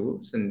follow the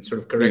rules and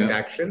sort of correct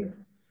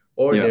action,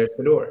 or there's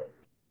the door.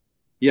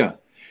 Yeah.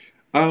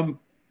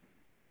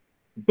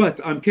 But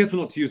I'm careful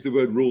not to use the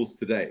word rules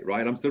today,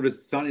 right? I'm sort of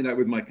sounding that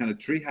with my kind of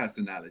treehouse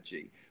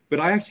analogy. But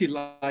I actually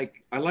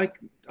I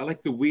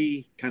like the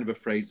we kind of a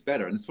phrase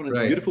better. And it's one of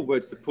the beautiful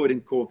words to put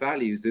in core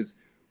values is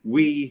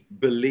we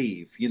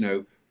believe,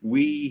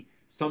 we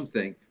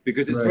something,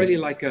 because it's really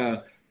like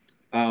a,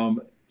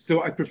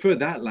 so I prefer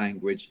that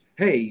language.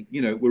 Hey,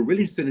 we're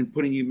really interested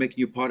in making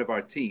you part of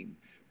our team,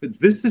 but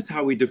this is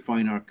how we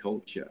define our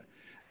culture.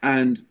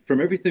 And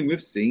from everything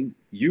we've seen,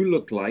 you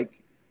look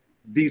like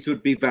these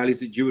would be values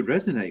that you would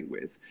resonate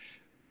with.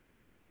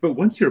 But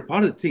once you're a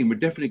part of the team, we're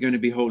definitely going to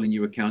be holding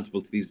you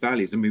accountable to these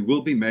values, and we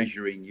will be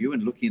measuring you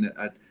and looking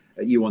at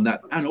you on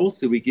that. And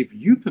also we give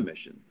you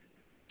permission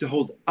to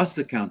hold us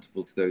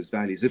accountable to those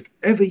values. If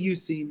ever you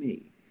see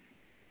me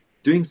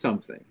doing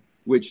something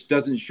which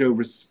doesn't show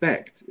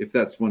respect, if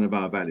that's one of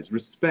our values,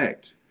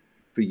 respect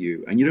for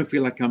you, and you don't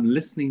feel like I'm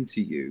listening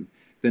to you,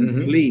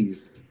 then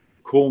please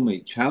call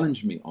me,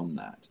 challenge me on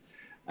that.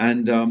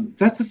 And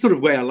that's the sort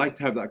of way I like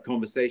to have that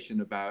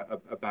conversation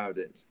about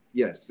it.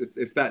 Yes,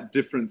 if that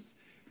difference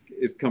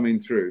is coming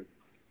through.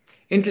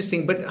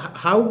 Interesting. But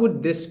how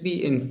would this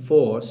be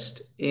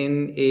enforced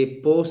in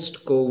a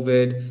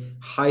post-COVID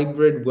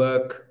hybrid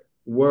work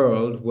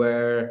world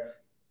where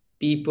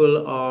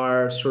people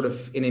are sort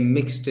of in a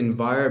mixed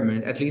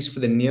environment, at least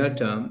for the near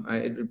term.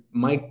 It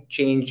might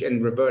change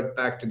and revert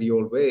back to the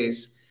old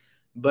ways,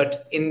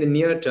 but in the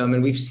near term,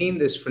 and we've seen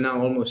this for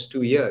now almost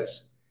 2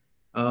 years.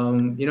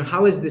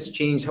 How has this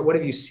changed? What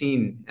have you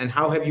seen, and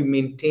how have you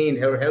maintained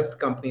or helped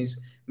companies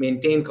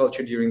maintain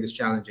culture during this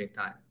challenging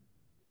time?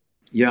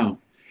 Yeah,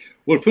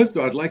 well, first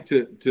of all, I'd like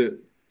to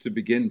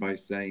begin by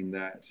saying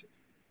that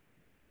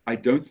I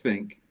don't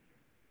think,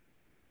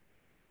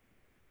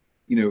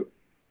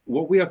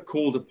 what we are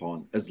called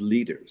upon as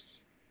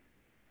leaders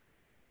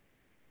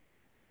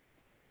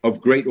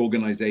of great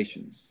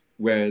organizations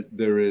where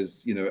there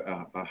is,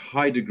 a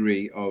high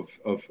degree of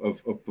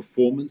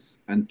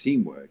performance and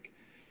teamwork,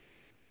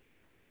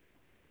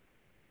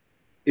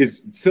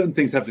 is certain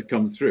things have to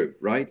come through,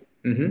 right?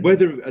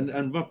 Mm-hmm.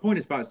 And my point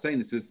is about saying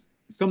this is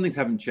some things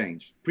haven't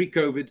changed.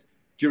 Pre-COVID,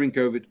 during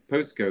COVID,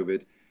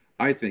 post-COVID,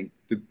 I think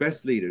the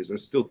best leaders are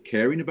still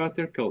caring about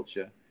their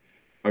culture,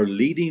 are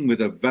leading with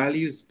a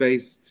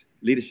values-based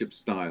leadership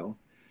style.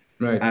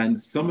 Right. And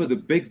some of the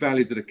big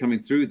values that are coming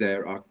through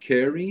there are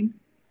caring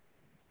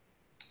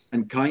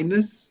and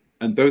kindness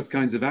and those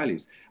kinds of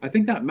values. I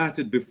think that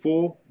mattered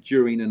before,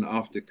 during, and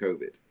after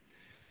COVID.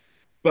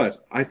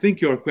 But I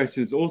think your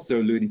question is also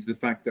alluding to the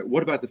fact that,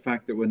 what about the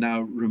fact that we're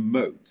now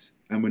remote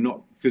and we're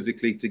not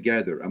physically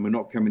together and we're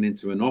not coming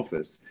into an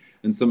office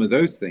and some of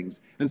those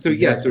things? And so,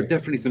 exactly. Yes, there are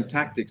definitely some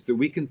tactics that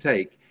we can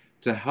take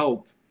to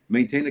help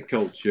maintain a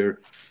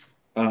culture.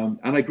 And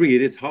I agree,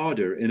 it is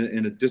harder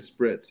in a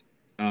disparate,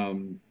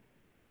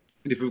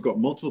 if we've got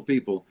multiple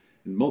people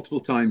in multiple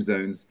time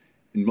zones,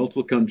 in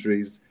multiple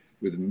countries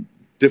with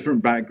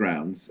different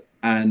backgrounds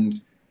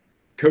and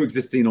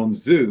coexisting on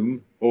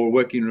Zoom or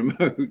working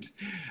remote,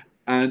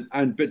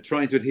 but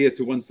trying to adhere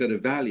to one set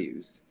of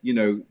values.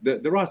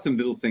 There are some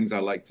little things I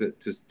like to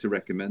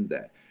recommend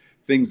there.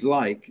 Things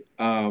like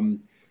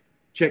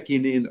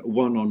checking in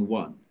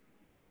one-on-one.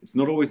 It's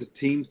not always a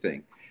team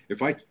thing.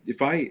 If I,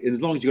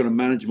 as long as you've got a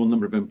manageable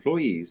number of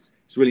employees,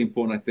 it's really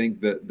important, I think,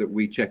 that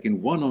we check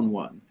in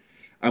one-on-one.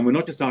 And we're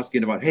not just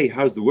asking about, hey,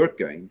 how's the work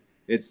going?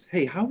 It's,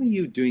 hey, how are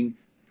you doing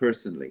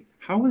personally?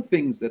 How are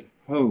things at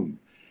home?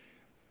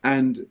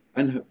 And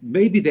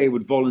maybe they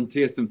would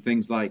volunteer some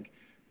things like,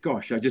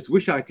 gosh, I just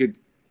wish I could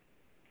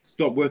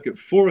stop work at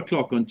 4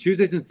 o'clock on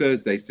Tuesdays and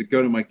Thursdays to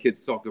go to my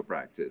kids' soccer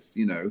practice,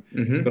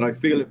 Mm-hmm. But I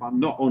feel if I'm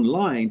not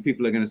online,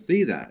 people are going to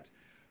see that.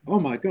 Oh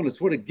my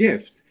goodness, what a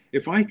gift.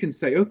 If I can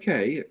say,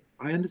 okay,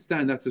 I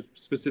understand that's a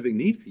specific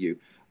need for you.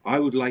 I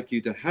would like you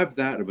to have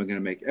that, and we're going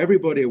to make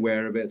everybody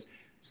aware of it.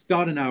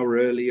 Start an hour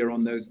earlier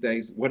on those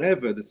days,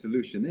 whatever the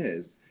solution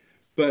is.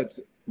 But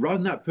rather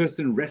than that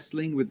person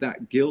wrestling with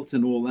that guilt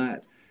and all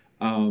that,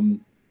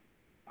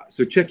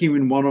 so checking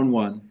in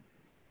one-on-one,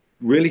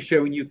 really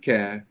showing you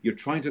care, you're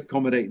trying to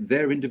accommodate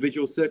their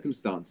individual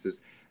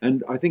circumstances.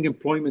 And I think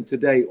employment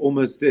today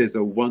almost is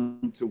a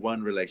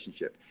one-to-one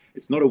relationship.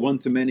 It's not a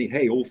one-to-many,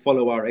 hey, all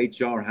follow our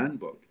HR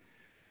handbook.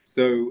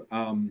 So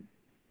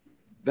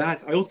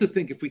that, I also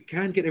think if we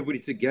can get everybody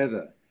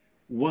together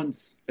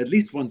at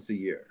least once a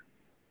year,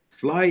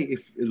 as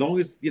long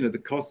as,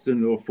 the costs are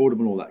affordable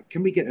and all that,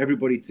 can we get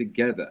everybody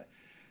together?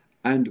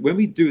 And when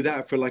we do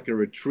that for like a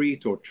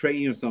retreat or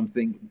training or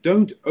something,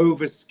 don't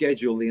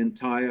overschedule the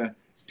entire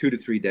 2 to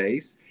 3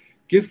 days.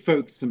 Give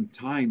folks some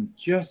time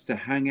just to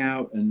hang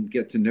out and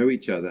get to know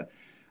each other.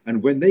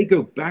 And when they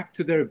go back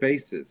to their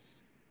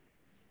bases,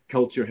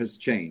 culture has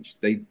changed.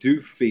 They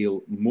do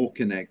feel more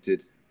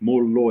connected,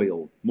 more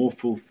loyal, more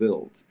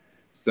fulfilled.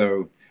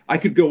 So I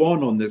could go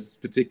on this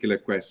particular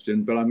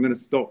question, but I'm going to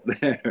stop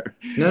there.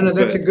 No,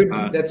 that's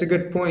a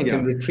good point. Yeah.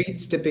 And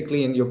retreats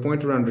typically, and your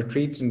point around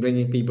retreats and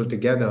bringing people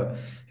together,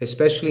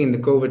 especially in the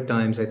COVID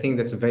times, I think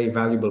that's a very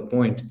valuable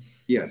point.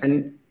 Yes.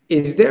 And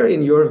is there,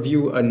 in your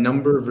view, a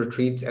number of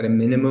retreats at a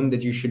minimum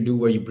that you should do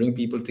where you bring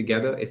people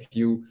together if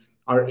you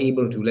are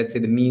able to? Let's say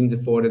the means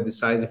afforded, the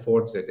size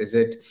affords it. Is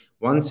it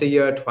once a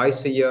year,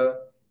 twice a year?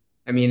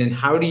 I mean, and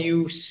how do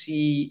you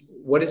see,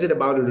 what is it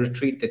about a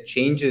retreat that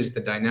changes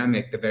the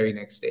dynamic the very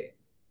next day?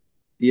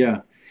 Yeah.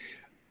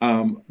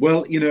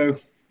 Well,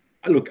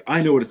 look,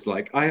 I know what it's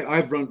like.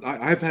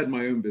 I've had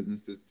my own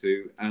businesses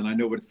too, and I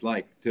know what it's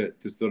like to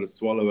sort of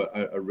swallow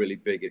a really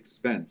big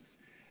expense.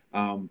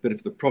 But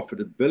if the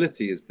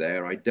profitability is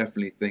there, I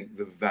definitely think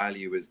the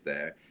value is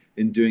there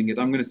in doing it.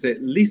 I'm going to say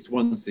at least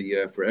once a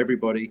year for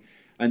everybody.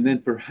 And then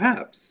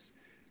perhaps,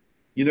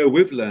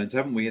 we've learned,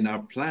 haven't we, in our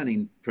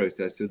planning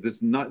process, that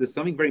there's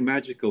something very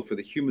magical for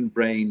the human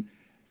brain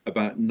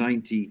about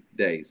 90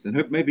 days,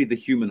 and maybe the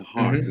human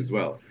heart mm-hmm. as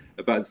well,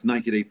 about this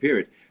 90-day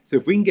period. So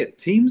if we can get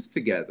teams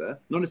together,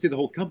 not necessarily the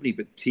whole company,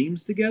 but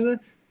teams together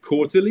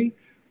quarterly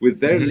with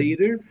their mm-hmm.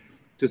 leader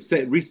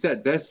to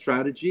reset their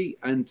strategy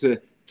and to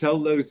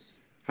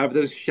have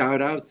those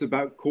shout outs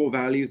about core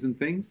values and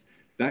things,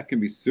 that can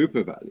be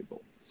super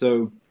valuable.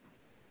 So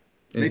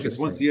maybe it's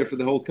once a year for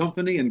the whole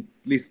company and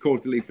at least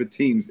quarterly for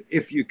teams,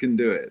 if you can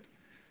do it.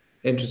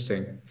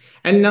 Interesting.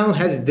 And now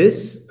has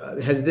this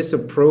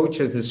approach,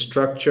 has this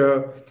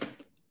structure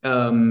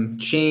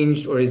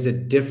changed, or is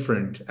it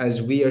different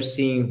as we are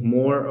seeing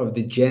more of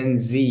the Gen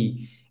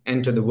Z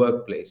enter the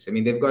workplace. I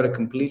mean, they've got a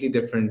completely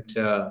different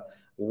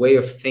way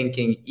of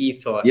thinking,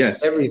 ethos,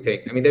 Yes. everything.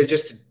 I mean, they're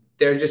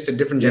just a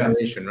different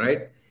generation,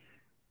 right?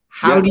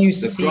 How Yes, do you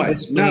that's see right.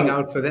 this playing Now,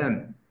 out for them?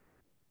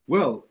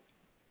 Well,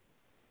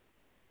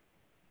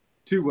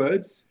 2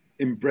 words: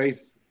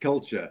 embrace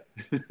culture.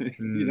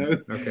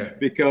 Okay.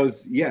 Because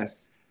yes,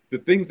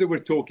 the things that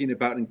we're talking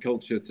about in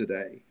culture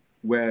today,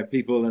 where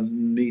people are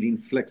needing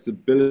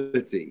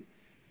flexibility,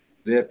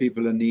 there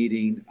people are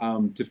needing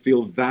to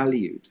feel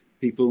valued,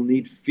 people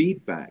need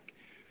feedback,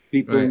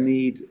 people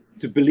need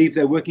to believe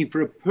they're working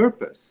for a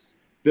purpose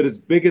that is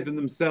bigger than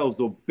themselves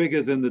or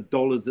bigger than the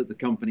dollars that the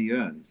company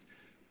earns.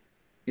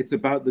 It's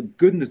about the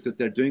goodness that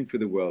they're doing for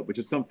the world,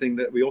 which is something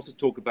that we also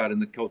talk about in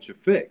the Culture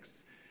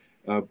Fix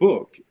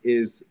book,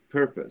 is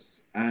purpose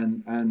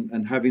and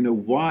having a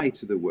why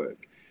to the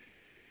work.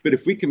 But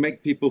if we can make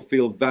people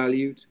feel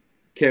valued,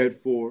 cared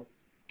for,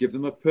 give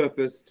them a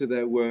purpose to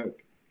their work,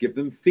 give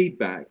them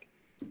feedback,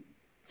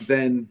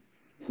 then,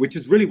 which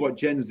is really what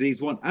Gen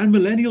Zs want, and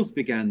millennials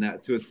began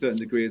that to a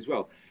certain degree as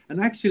well. And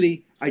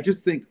actually, I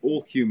just think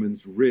all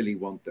humans really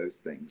want those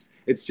things.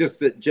 It's just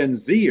that Gen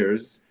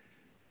Zers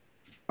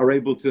are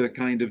able to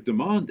kind of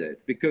demand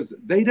it because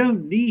they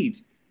don't need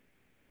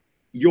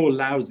your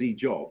lousy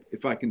job,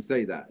 if I can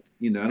say that,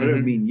 and I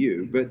don't mean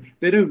you, but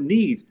they don't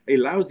need a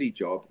lousy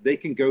job. They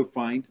can go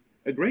find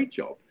a great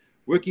job,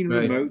 working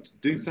remote,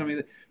 doing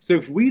something. So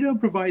if we don't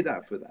provide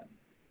that for them,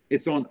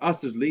 it's on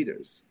us as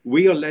leaders.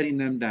 We are letting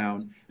them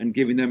down and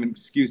giving them an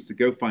excuse to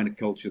go find a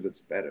culture that's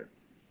better.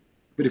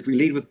 But if we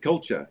lead with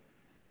culture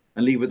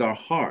and lead with our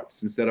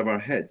hearts instead of our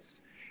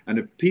heads and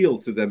appeal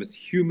to them as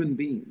human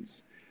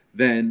beings,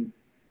 then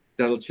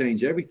that'll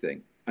change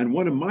everything. And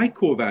one of my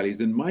core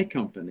values in my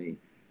company,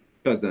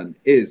 Faizan,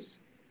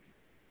 is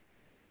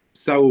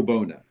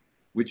Sawubona,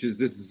 which is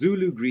this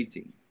Zulu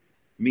greeting,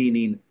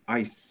 meaning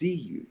I see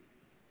you.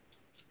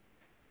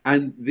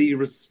 And the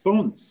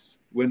response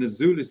when a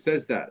Zulu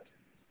says that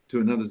to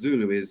another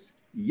Zulu is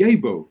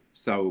Yebo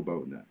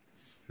Sawubona.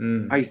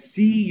 I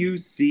see you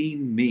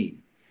seeing me,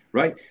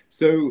 right?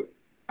 So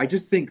I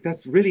just think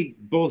that's really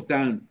boils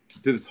down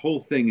to this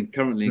whole thing and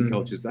currently in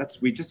cultures.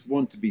 We just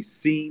want to be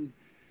seen,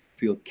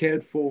 feel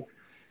cared for.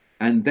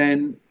 And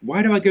then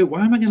why am I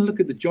going to look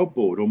at the job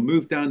board or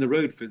move down the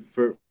road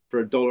for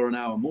 $1 an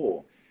hour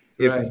more?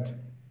 If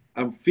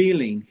I'm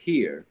feeling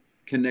here,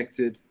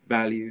 connected,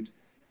 valued,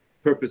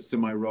 purpose to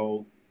my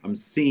role, I'm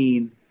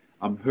seen,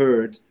 I'm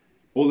heard,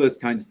 all those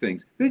kinds of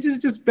things. They're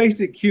just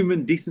basic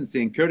human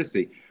decency and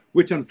courtesy,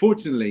 which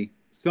unfortunately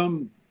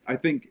I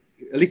think,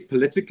 at least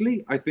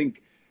politically, I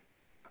think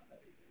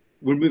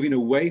we're moving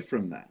away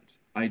from that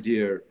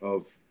idea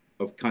of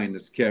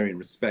kindness, caring,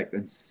 respect,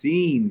 and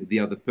seeing the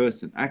other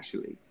person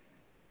actually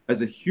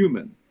as a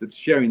human that's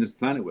sharing this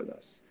planet with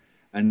us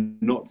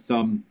and not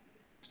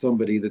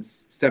somebody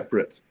that's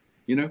separate,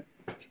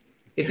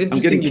 It's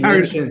interesting you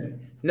mentioned,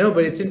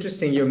 but it's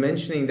interesting you're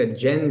mentioning that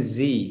Gen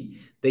Z,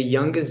 the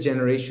youngest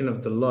generation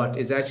of the lot,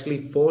 is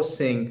actually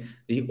forcing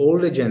the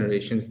older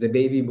generations, the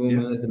baby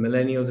boomers, the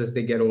millennials as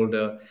they get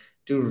older,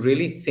 to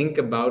really think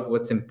about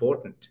what's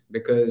important.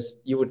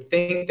 Because you would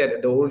think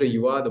that the older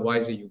you are, the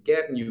wiser you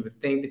get, and you would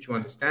think that you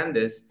understand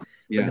this.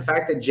 But the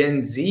fact that Gen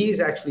Z is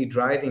actually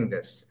driving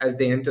this as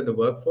they enter the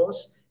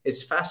workforce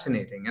is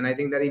fascinating. And I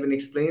think that even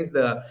explains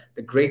the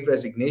great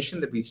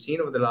resignation that we've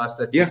seen over the last,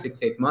 let's say,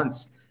 6-8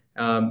 months.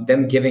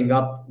 Them giving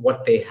up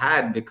what they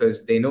had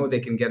because they know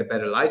they can get a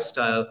better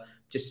lifestyle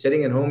just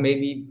sitting at home,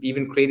 maybe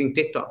even creating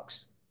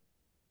TikToks.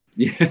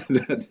 Yes.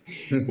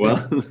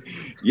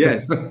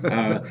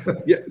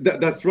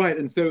 That's right.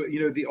 And so,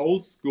 the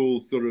old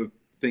school sort of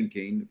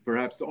thinking,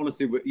 perhaps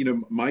honestly,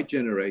 my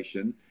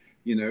generation,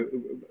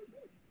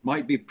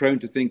 might be prone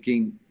to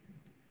thinking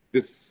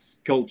this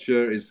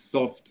culture is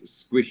soft,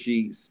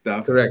 squishy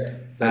stuff. Correct.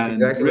 That's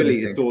exactly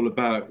really it's all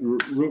about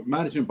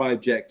management by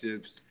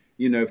objectives.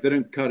 If they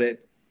don't cut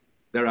it,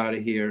 they're out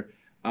of here.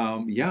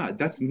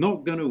 That's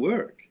not going to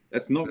work.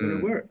 That's not going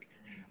to work.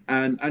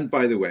 And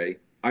by the way,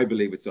 I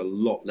believe it's a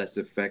lot less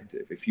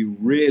effective. If you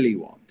really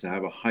want to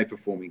have a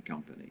high-performing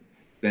company,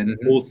 then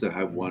also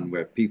have one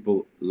where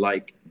people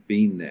like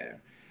being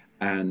there.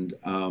 And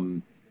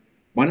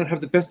why not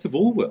have the best of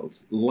all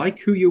worlds? Like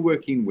who you're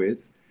working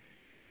with,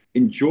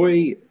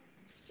 enjoy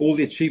all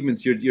the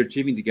achievements you're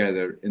achieving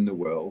together in the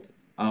world,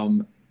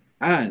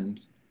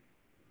 and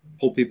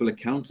hold people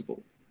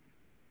accountable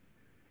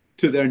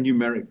to their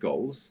numeric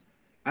goals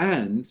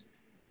and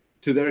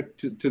to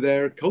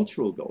their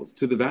cultural goals,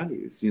 to the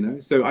values,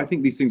 So I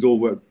think these things all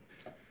work,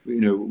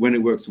 when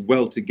it works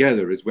well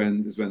together is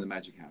when the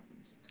magic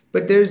happens.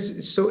 But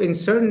in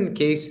certain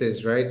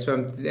cases, right?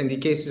 And the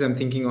cases I'm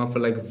thinking of are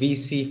like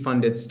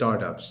VC-funded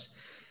startups.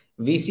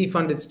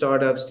 VC-funded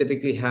startups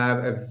typically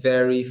have a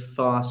very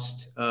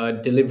fast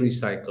delivery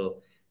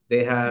cycle.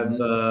 They have,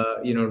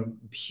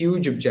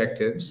 huge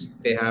objectives.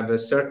 They have a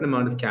certain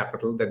amount of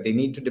capital that they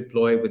need to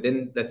deploy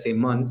within, let's say,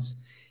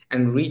 months,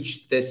 and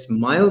reach this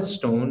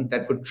milestone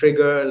that would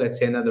trigger, let's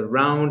say, another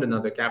round,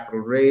 another capital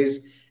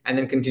raise, and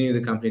then continue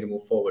the company to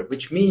move forward,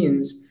 which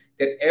means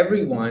that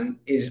everyone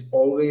is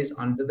always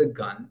under the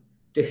gun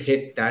to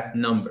hit that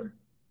number.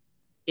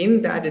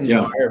 In that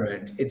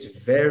environment, it's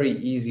very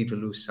easy to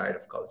lose sight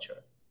of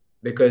culture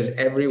because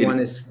everyone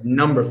is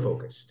number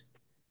focused.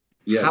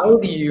 Yes. How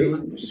do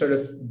you sort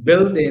of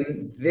build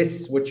in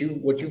this, what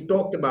you've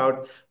talked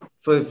about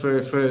for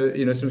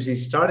since we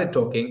started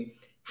talking,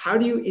 how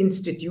do you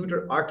institute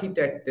or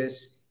architect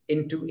this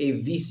into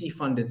a VC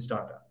funded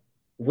startup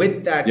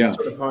with that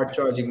sort of hard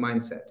charging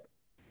mindset?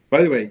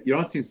 By the way, you're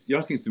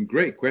asking some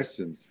great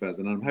questions, Faz,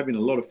 and I'm having a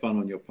lot of fun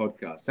on your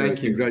podcast. So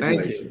Thank you.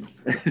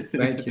 Congratulations.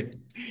 Thank you.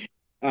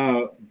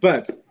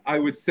 But I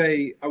would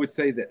say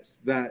this,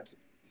 that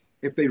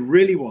if they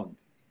really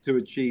want to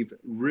achieve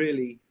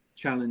really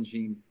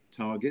challenging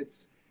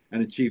targets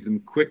and achieve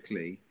them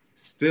quickly,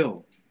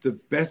 still the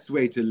best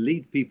way to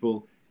lead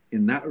people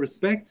in that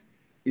respect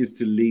is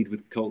to lead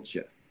with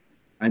culture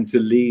and to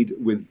lead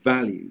with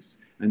values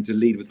and to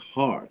lead with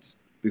heart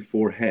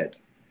before head.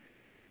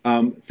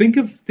 Think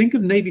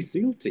of Navy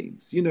SEAL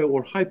teams,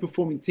 or high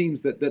performing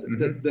teams that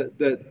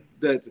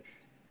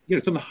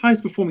some of the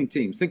highest performing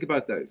teams. Think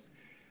about those.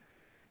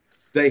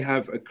 They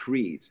have a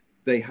creed.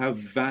 They have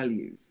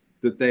values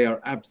that they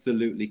are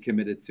absolutely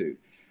committed to.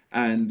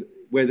 And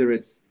whether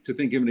it's, to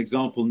think of an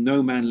example,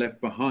 no man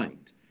left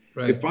behind.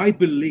 Right. If I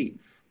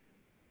believe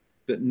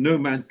that no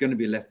man's going to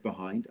be left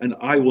behind and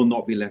I will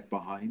not be left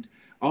behind,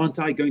 aren't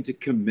I going to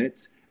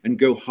commit and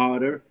go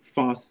harder,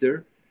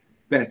 faster,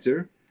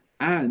 better,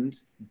 and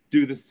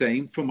do the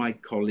same for my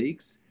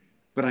colleagues?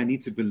 But I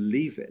need to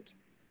believe it.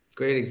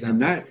 Great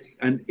example.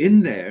 And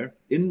in there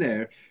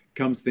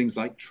comes things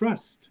like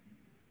trust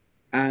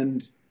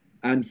and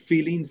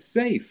feeling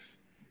safe.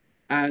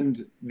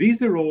 And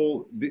these are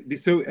all,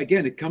 so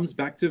again, it comes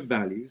back to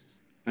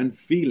values and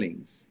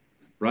feelings,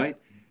 right?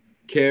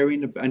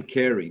 Caring and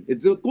caring.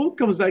 It all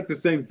comes back to the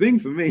same thing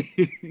for me.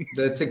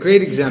 That's a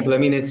great example. I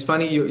mean, it's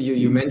funny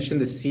you mentioned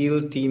the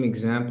SEAL team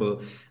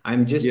example.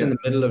 I'm just in the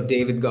middle of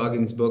David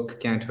Goggins' book,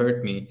 Can't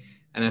Hurt Me.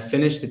 And I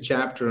finished the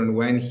chapter on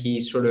when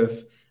he sort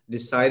of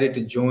decided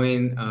to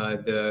join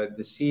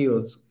the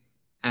SEALs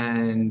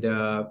and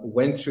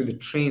went through the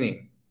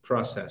training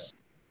process.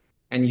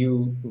 And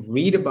you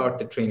read about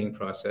the training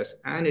process,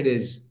 and it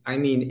is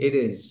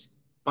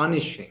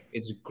punishing.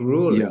 It's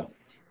grueling. Yeah.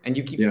 And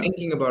you keep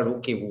thinking about,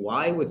 okay,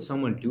 why would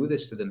someone do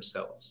this to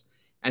themselves?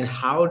 And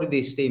how do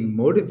they stay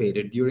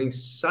motivated during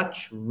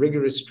such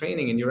rigorous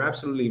training? And you're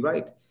absolutely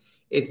right.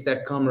 It's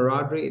that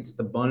camaraderie, it's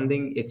the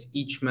bonding, it's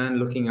each man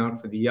looking out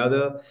for the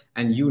other,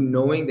 and you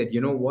knowing that,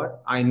 you know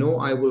what, I know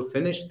I will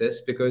finish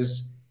this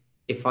because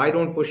if I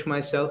don't push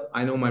myself,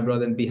 I know my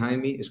brother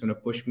behind me is going to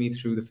push me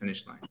through the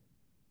finish line.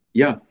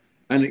 Yeah.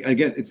 And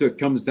again, so it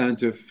comes down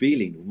to a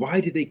feeling.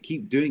 Why do they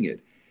keep doing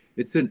it?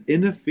 It's an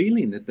inner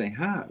feeling that they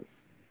have,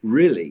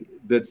 really.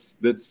 That's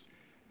the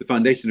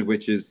foundation of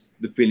which is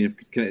the feeling of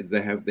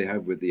connected they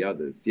have with the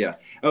others. Yeah.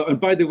 Oh,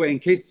 and by the way, in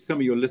case some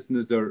of your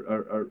listeners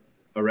are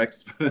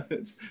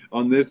experts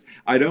on this,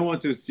 I don't want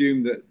to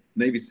assume that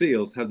Navy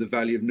SEALs have the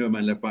value of no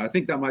man left behind. I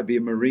think that might be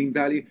a Marine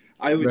value.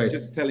 I was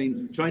just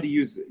trying to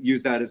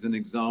use that as an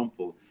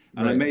example,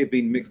 and I may have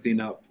been mixing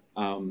up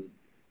some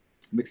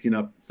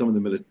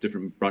of the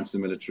different branches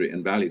of the military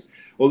and values.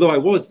 Although I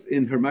was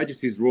in Her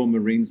Majesty's Royal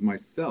Marines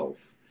myself.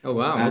 Oh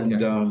wow! And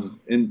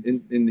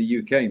in the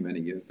UK many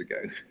years ago.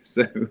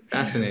 So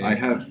fascinating.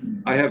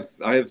 I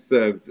have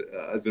served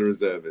as a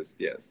reservist.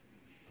 Yes.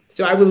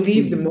 So I will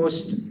leave the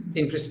most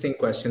interesting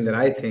question that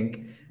I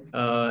think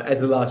as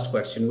the last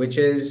question, which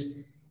is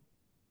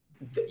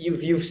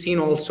you've seen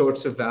all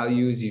sorts of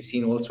values, you've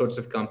seen all sorts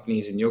of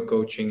companies in your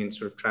coaching and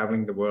sort of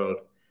traveling the world.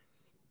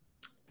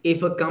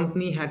 If a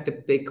company had to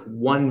pick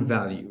one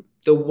value,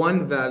 the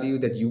one value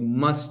that you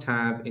must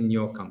have in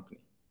your company,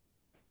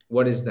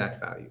 what is that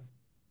value?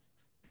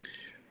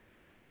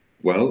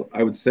 Well,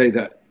 I would say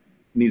that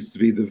needs to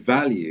be the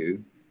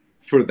value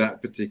for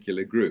that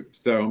particular group.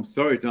 So I'm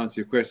sorry to answer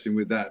your question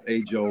with that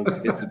age-old,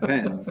 it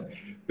depends,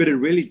 but it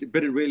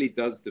really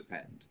does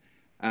depend.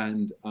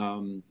 And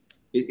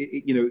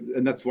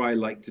and that's why I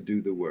like to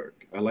do the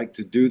work. I like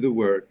to do the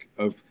work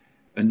of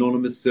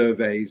anonymous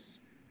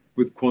surveys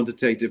with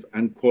quantitative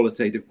and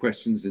qualitative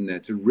questions in there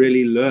to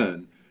really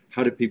learn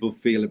how do people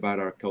feel about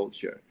our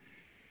culture,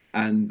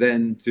 and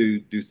then to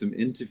do some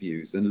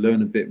interviews and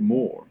learn a bit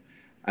more,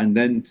 and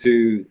then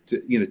to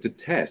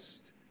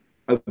test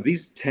of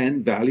these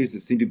 10 values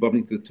that seem to be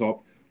bubbling to the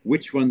top,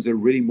 which ones are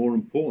really more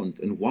important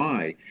and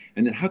why,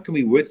 and then how can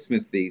we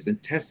wordsmith these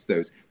and test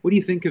those? What do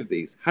you think of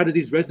these? How do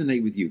these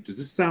resonate with you? Does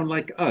this sound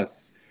like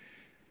us?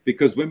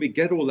 Because when we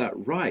get all that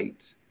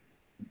right,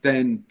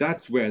 then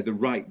that's where the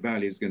right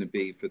value is going to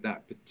be for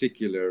that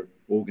particular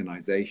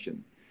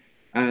organization.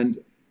 And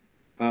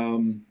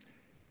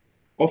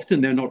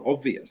often they're not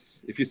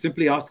obvious. If you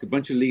simply ask a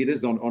bunch of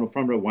leaders on a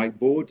front of a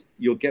whiteboard,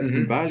 you'll get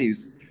some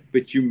values,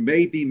 but you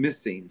may be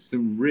missing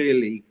some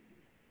really,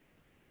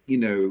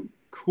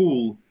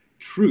 cool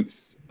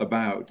truths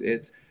about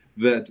it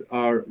that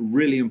are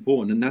really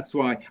important. And that's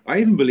why I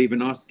even believe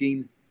in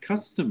asking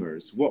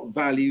customers what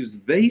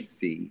values they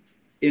see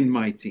in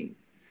my team.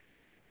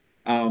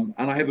 And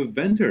I have a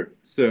vendor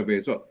survey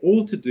as well,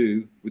 all to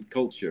do with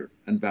culture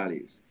and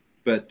values.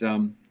 But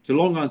it's a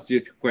long answer to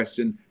your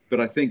question, but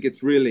I think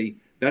it's really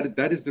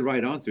that is the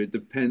right answer. It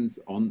depends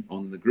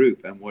on the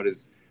group and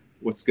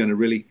what's going to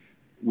really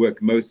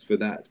work most for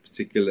that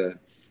particular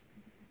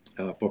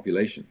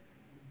population.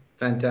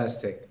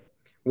 Fantastic.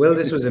 Will,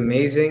 this was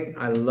amazing.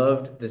 I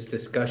loved this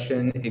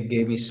discussion. It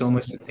gave me so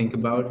much to think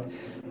about.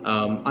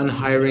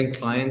 Unhiring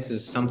clients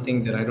is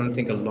something that I don't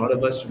think a lot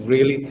of us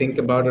really think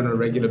about on a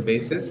regular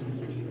basis.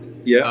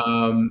 Yeah.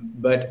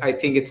 But I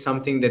think it's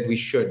something that we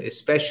should,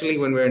 especially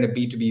when we're in a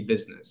B2B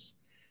business,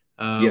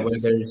 Yes. where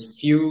there's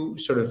few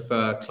sort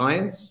of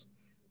clients,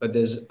 but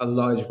there's a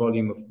large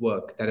volume of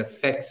work that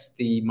affects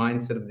the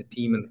mindset of the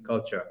team and the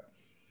culture.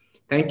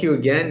 Thank you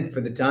again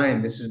for the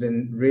time. This has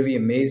been really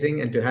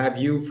amazing. And to have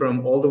you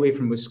from all the way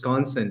from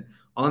Wisconsin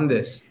on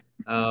this,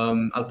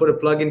 I'll put a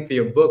plug in for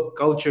your book,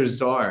 Culture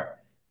Czar.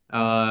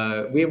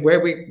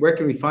 Where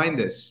can we find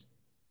this?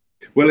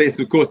 Well, it's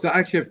of course, I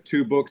actually have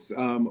two books.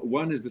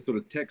 One is the sort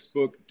of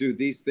textbook, do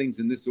these things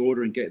in this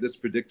order and get this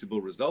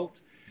predictable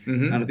result.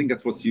 And I think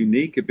that's what's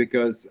unique,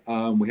 because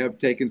we have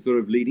taken sort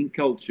of leading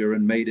culture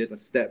and made it a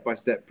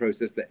step-by-step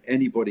process that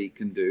anybody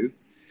can do.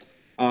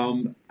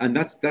 And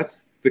that's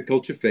the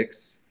culture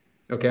fix.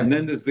 Okay. And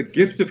then there's the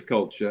gift of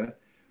culture,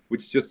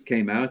 which just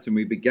came out, and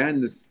we began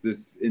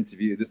this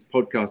interview, this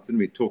podcast, and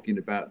we're talking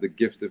about the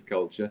gift of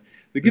culture.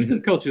 The gift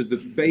of culture is the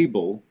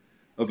fable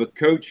of a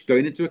coach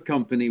going into a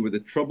company with a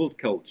troubled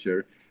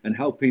culture and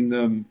helping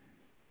them,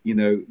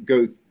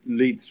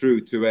 lead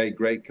through to a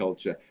great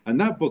culture. And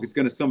that book is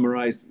going to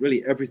summarize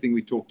really everything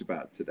we talked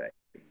about today.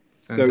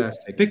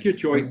 Fantastic. So pick your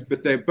choice,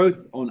 but they're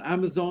both on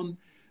Amazon.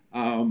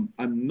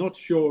 I'm not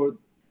sure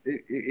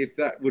if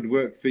that would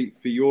work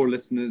for your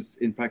listeners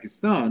in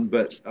Pakistan,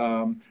 but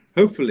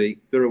hopefully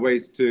there are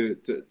ways to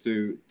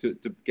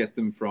get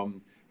them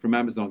from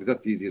Amazon, because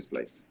that's the easiest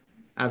place.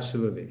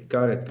 Absolutely.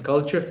 Got it.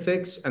 Culture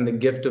Fix and the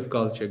Gift of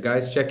Culture.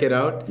 Guys, check it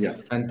out. Yeah.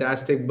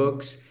 Fantastic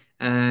books.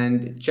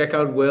 And check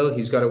out Will.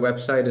 He's got a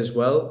website as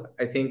well.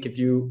 I think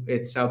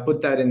I'll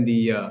put that in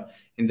the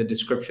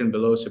description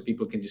below so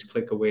people can just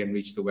click away and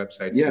reach the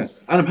website.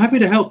 Yes. And I'm happy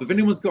to help. If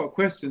anyone's got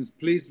questions,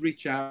 please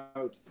reach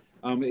out.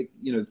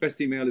 The best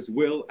email is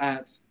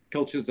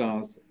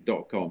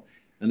will@culturezars.com.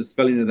 And the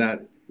spelling of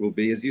that will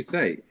be, as you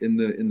say, in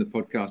the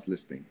podcast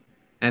listing.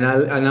 And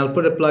I'll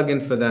put a plug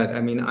in for that. I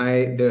mean,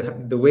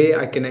 the way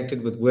I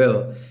connected with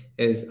Will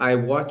is I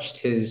watched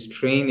his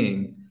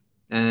training,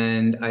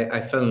 and I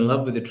fell in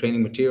love with the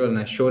training material, and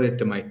I showed it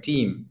to my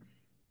team.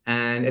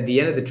 And at the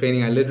end of the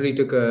training, I literally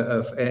took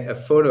a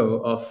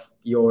photo of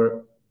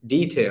your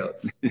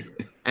details.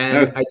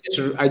 And I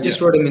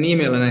just wrote him an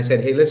email, and I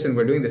said, hey, listen,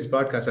 we're doing this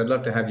podcast. I'd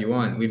love to have you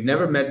on. We've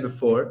never met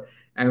before,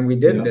 and we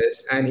did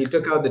this. And he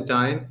took out the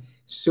time.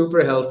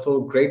 Super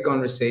helpful, great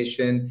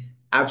conversation.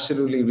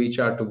 Absolutely reach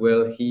out to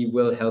Will. He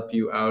will help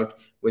you out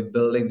with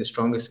building the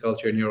strongest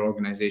culture in your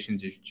organization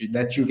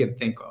that you can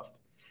think of.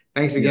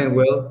 Thanks again,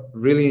 Will.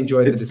 Really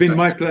enjoyed the discussion. It's been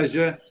my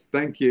pleasure.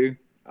 Thank you.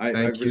 I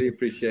really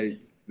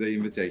appreciate the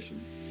invitation.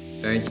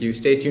 Thank you.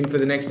 Stay tuned for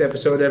the next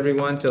episode,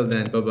 everyone. Till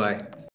then, bye-bye.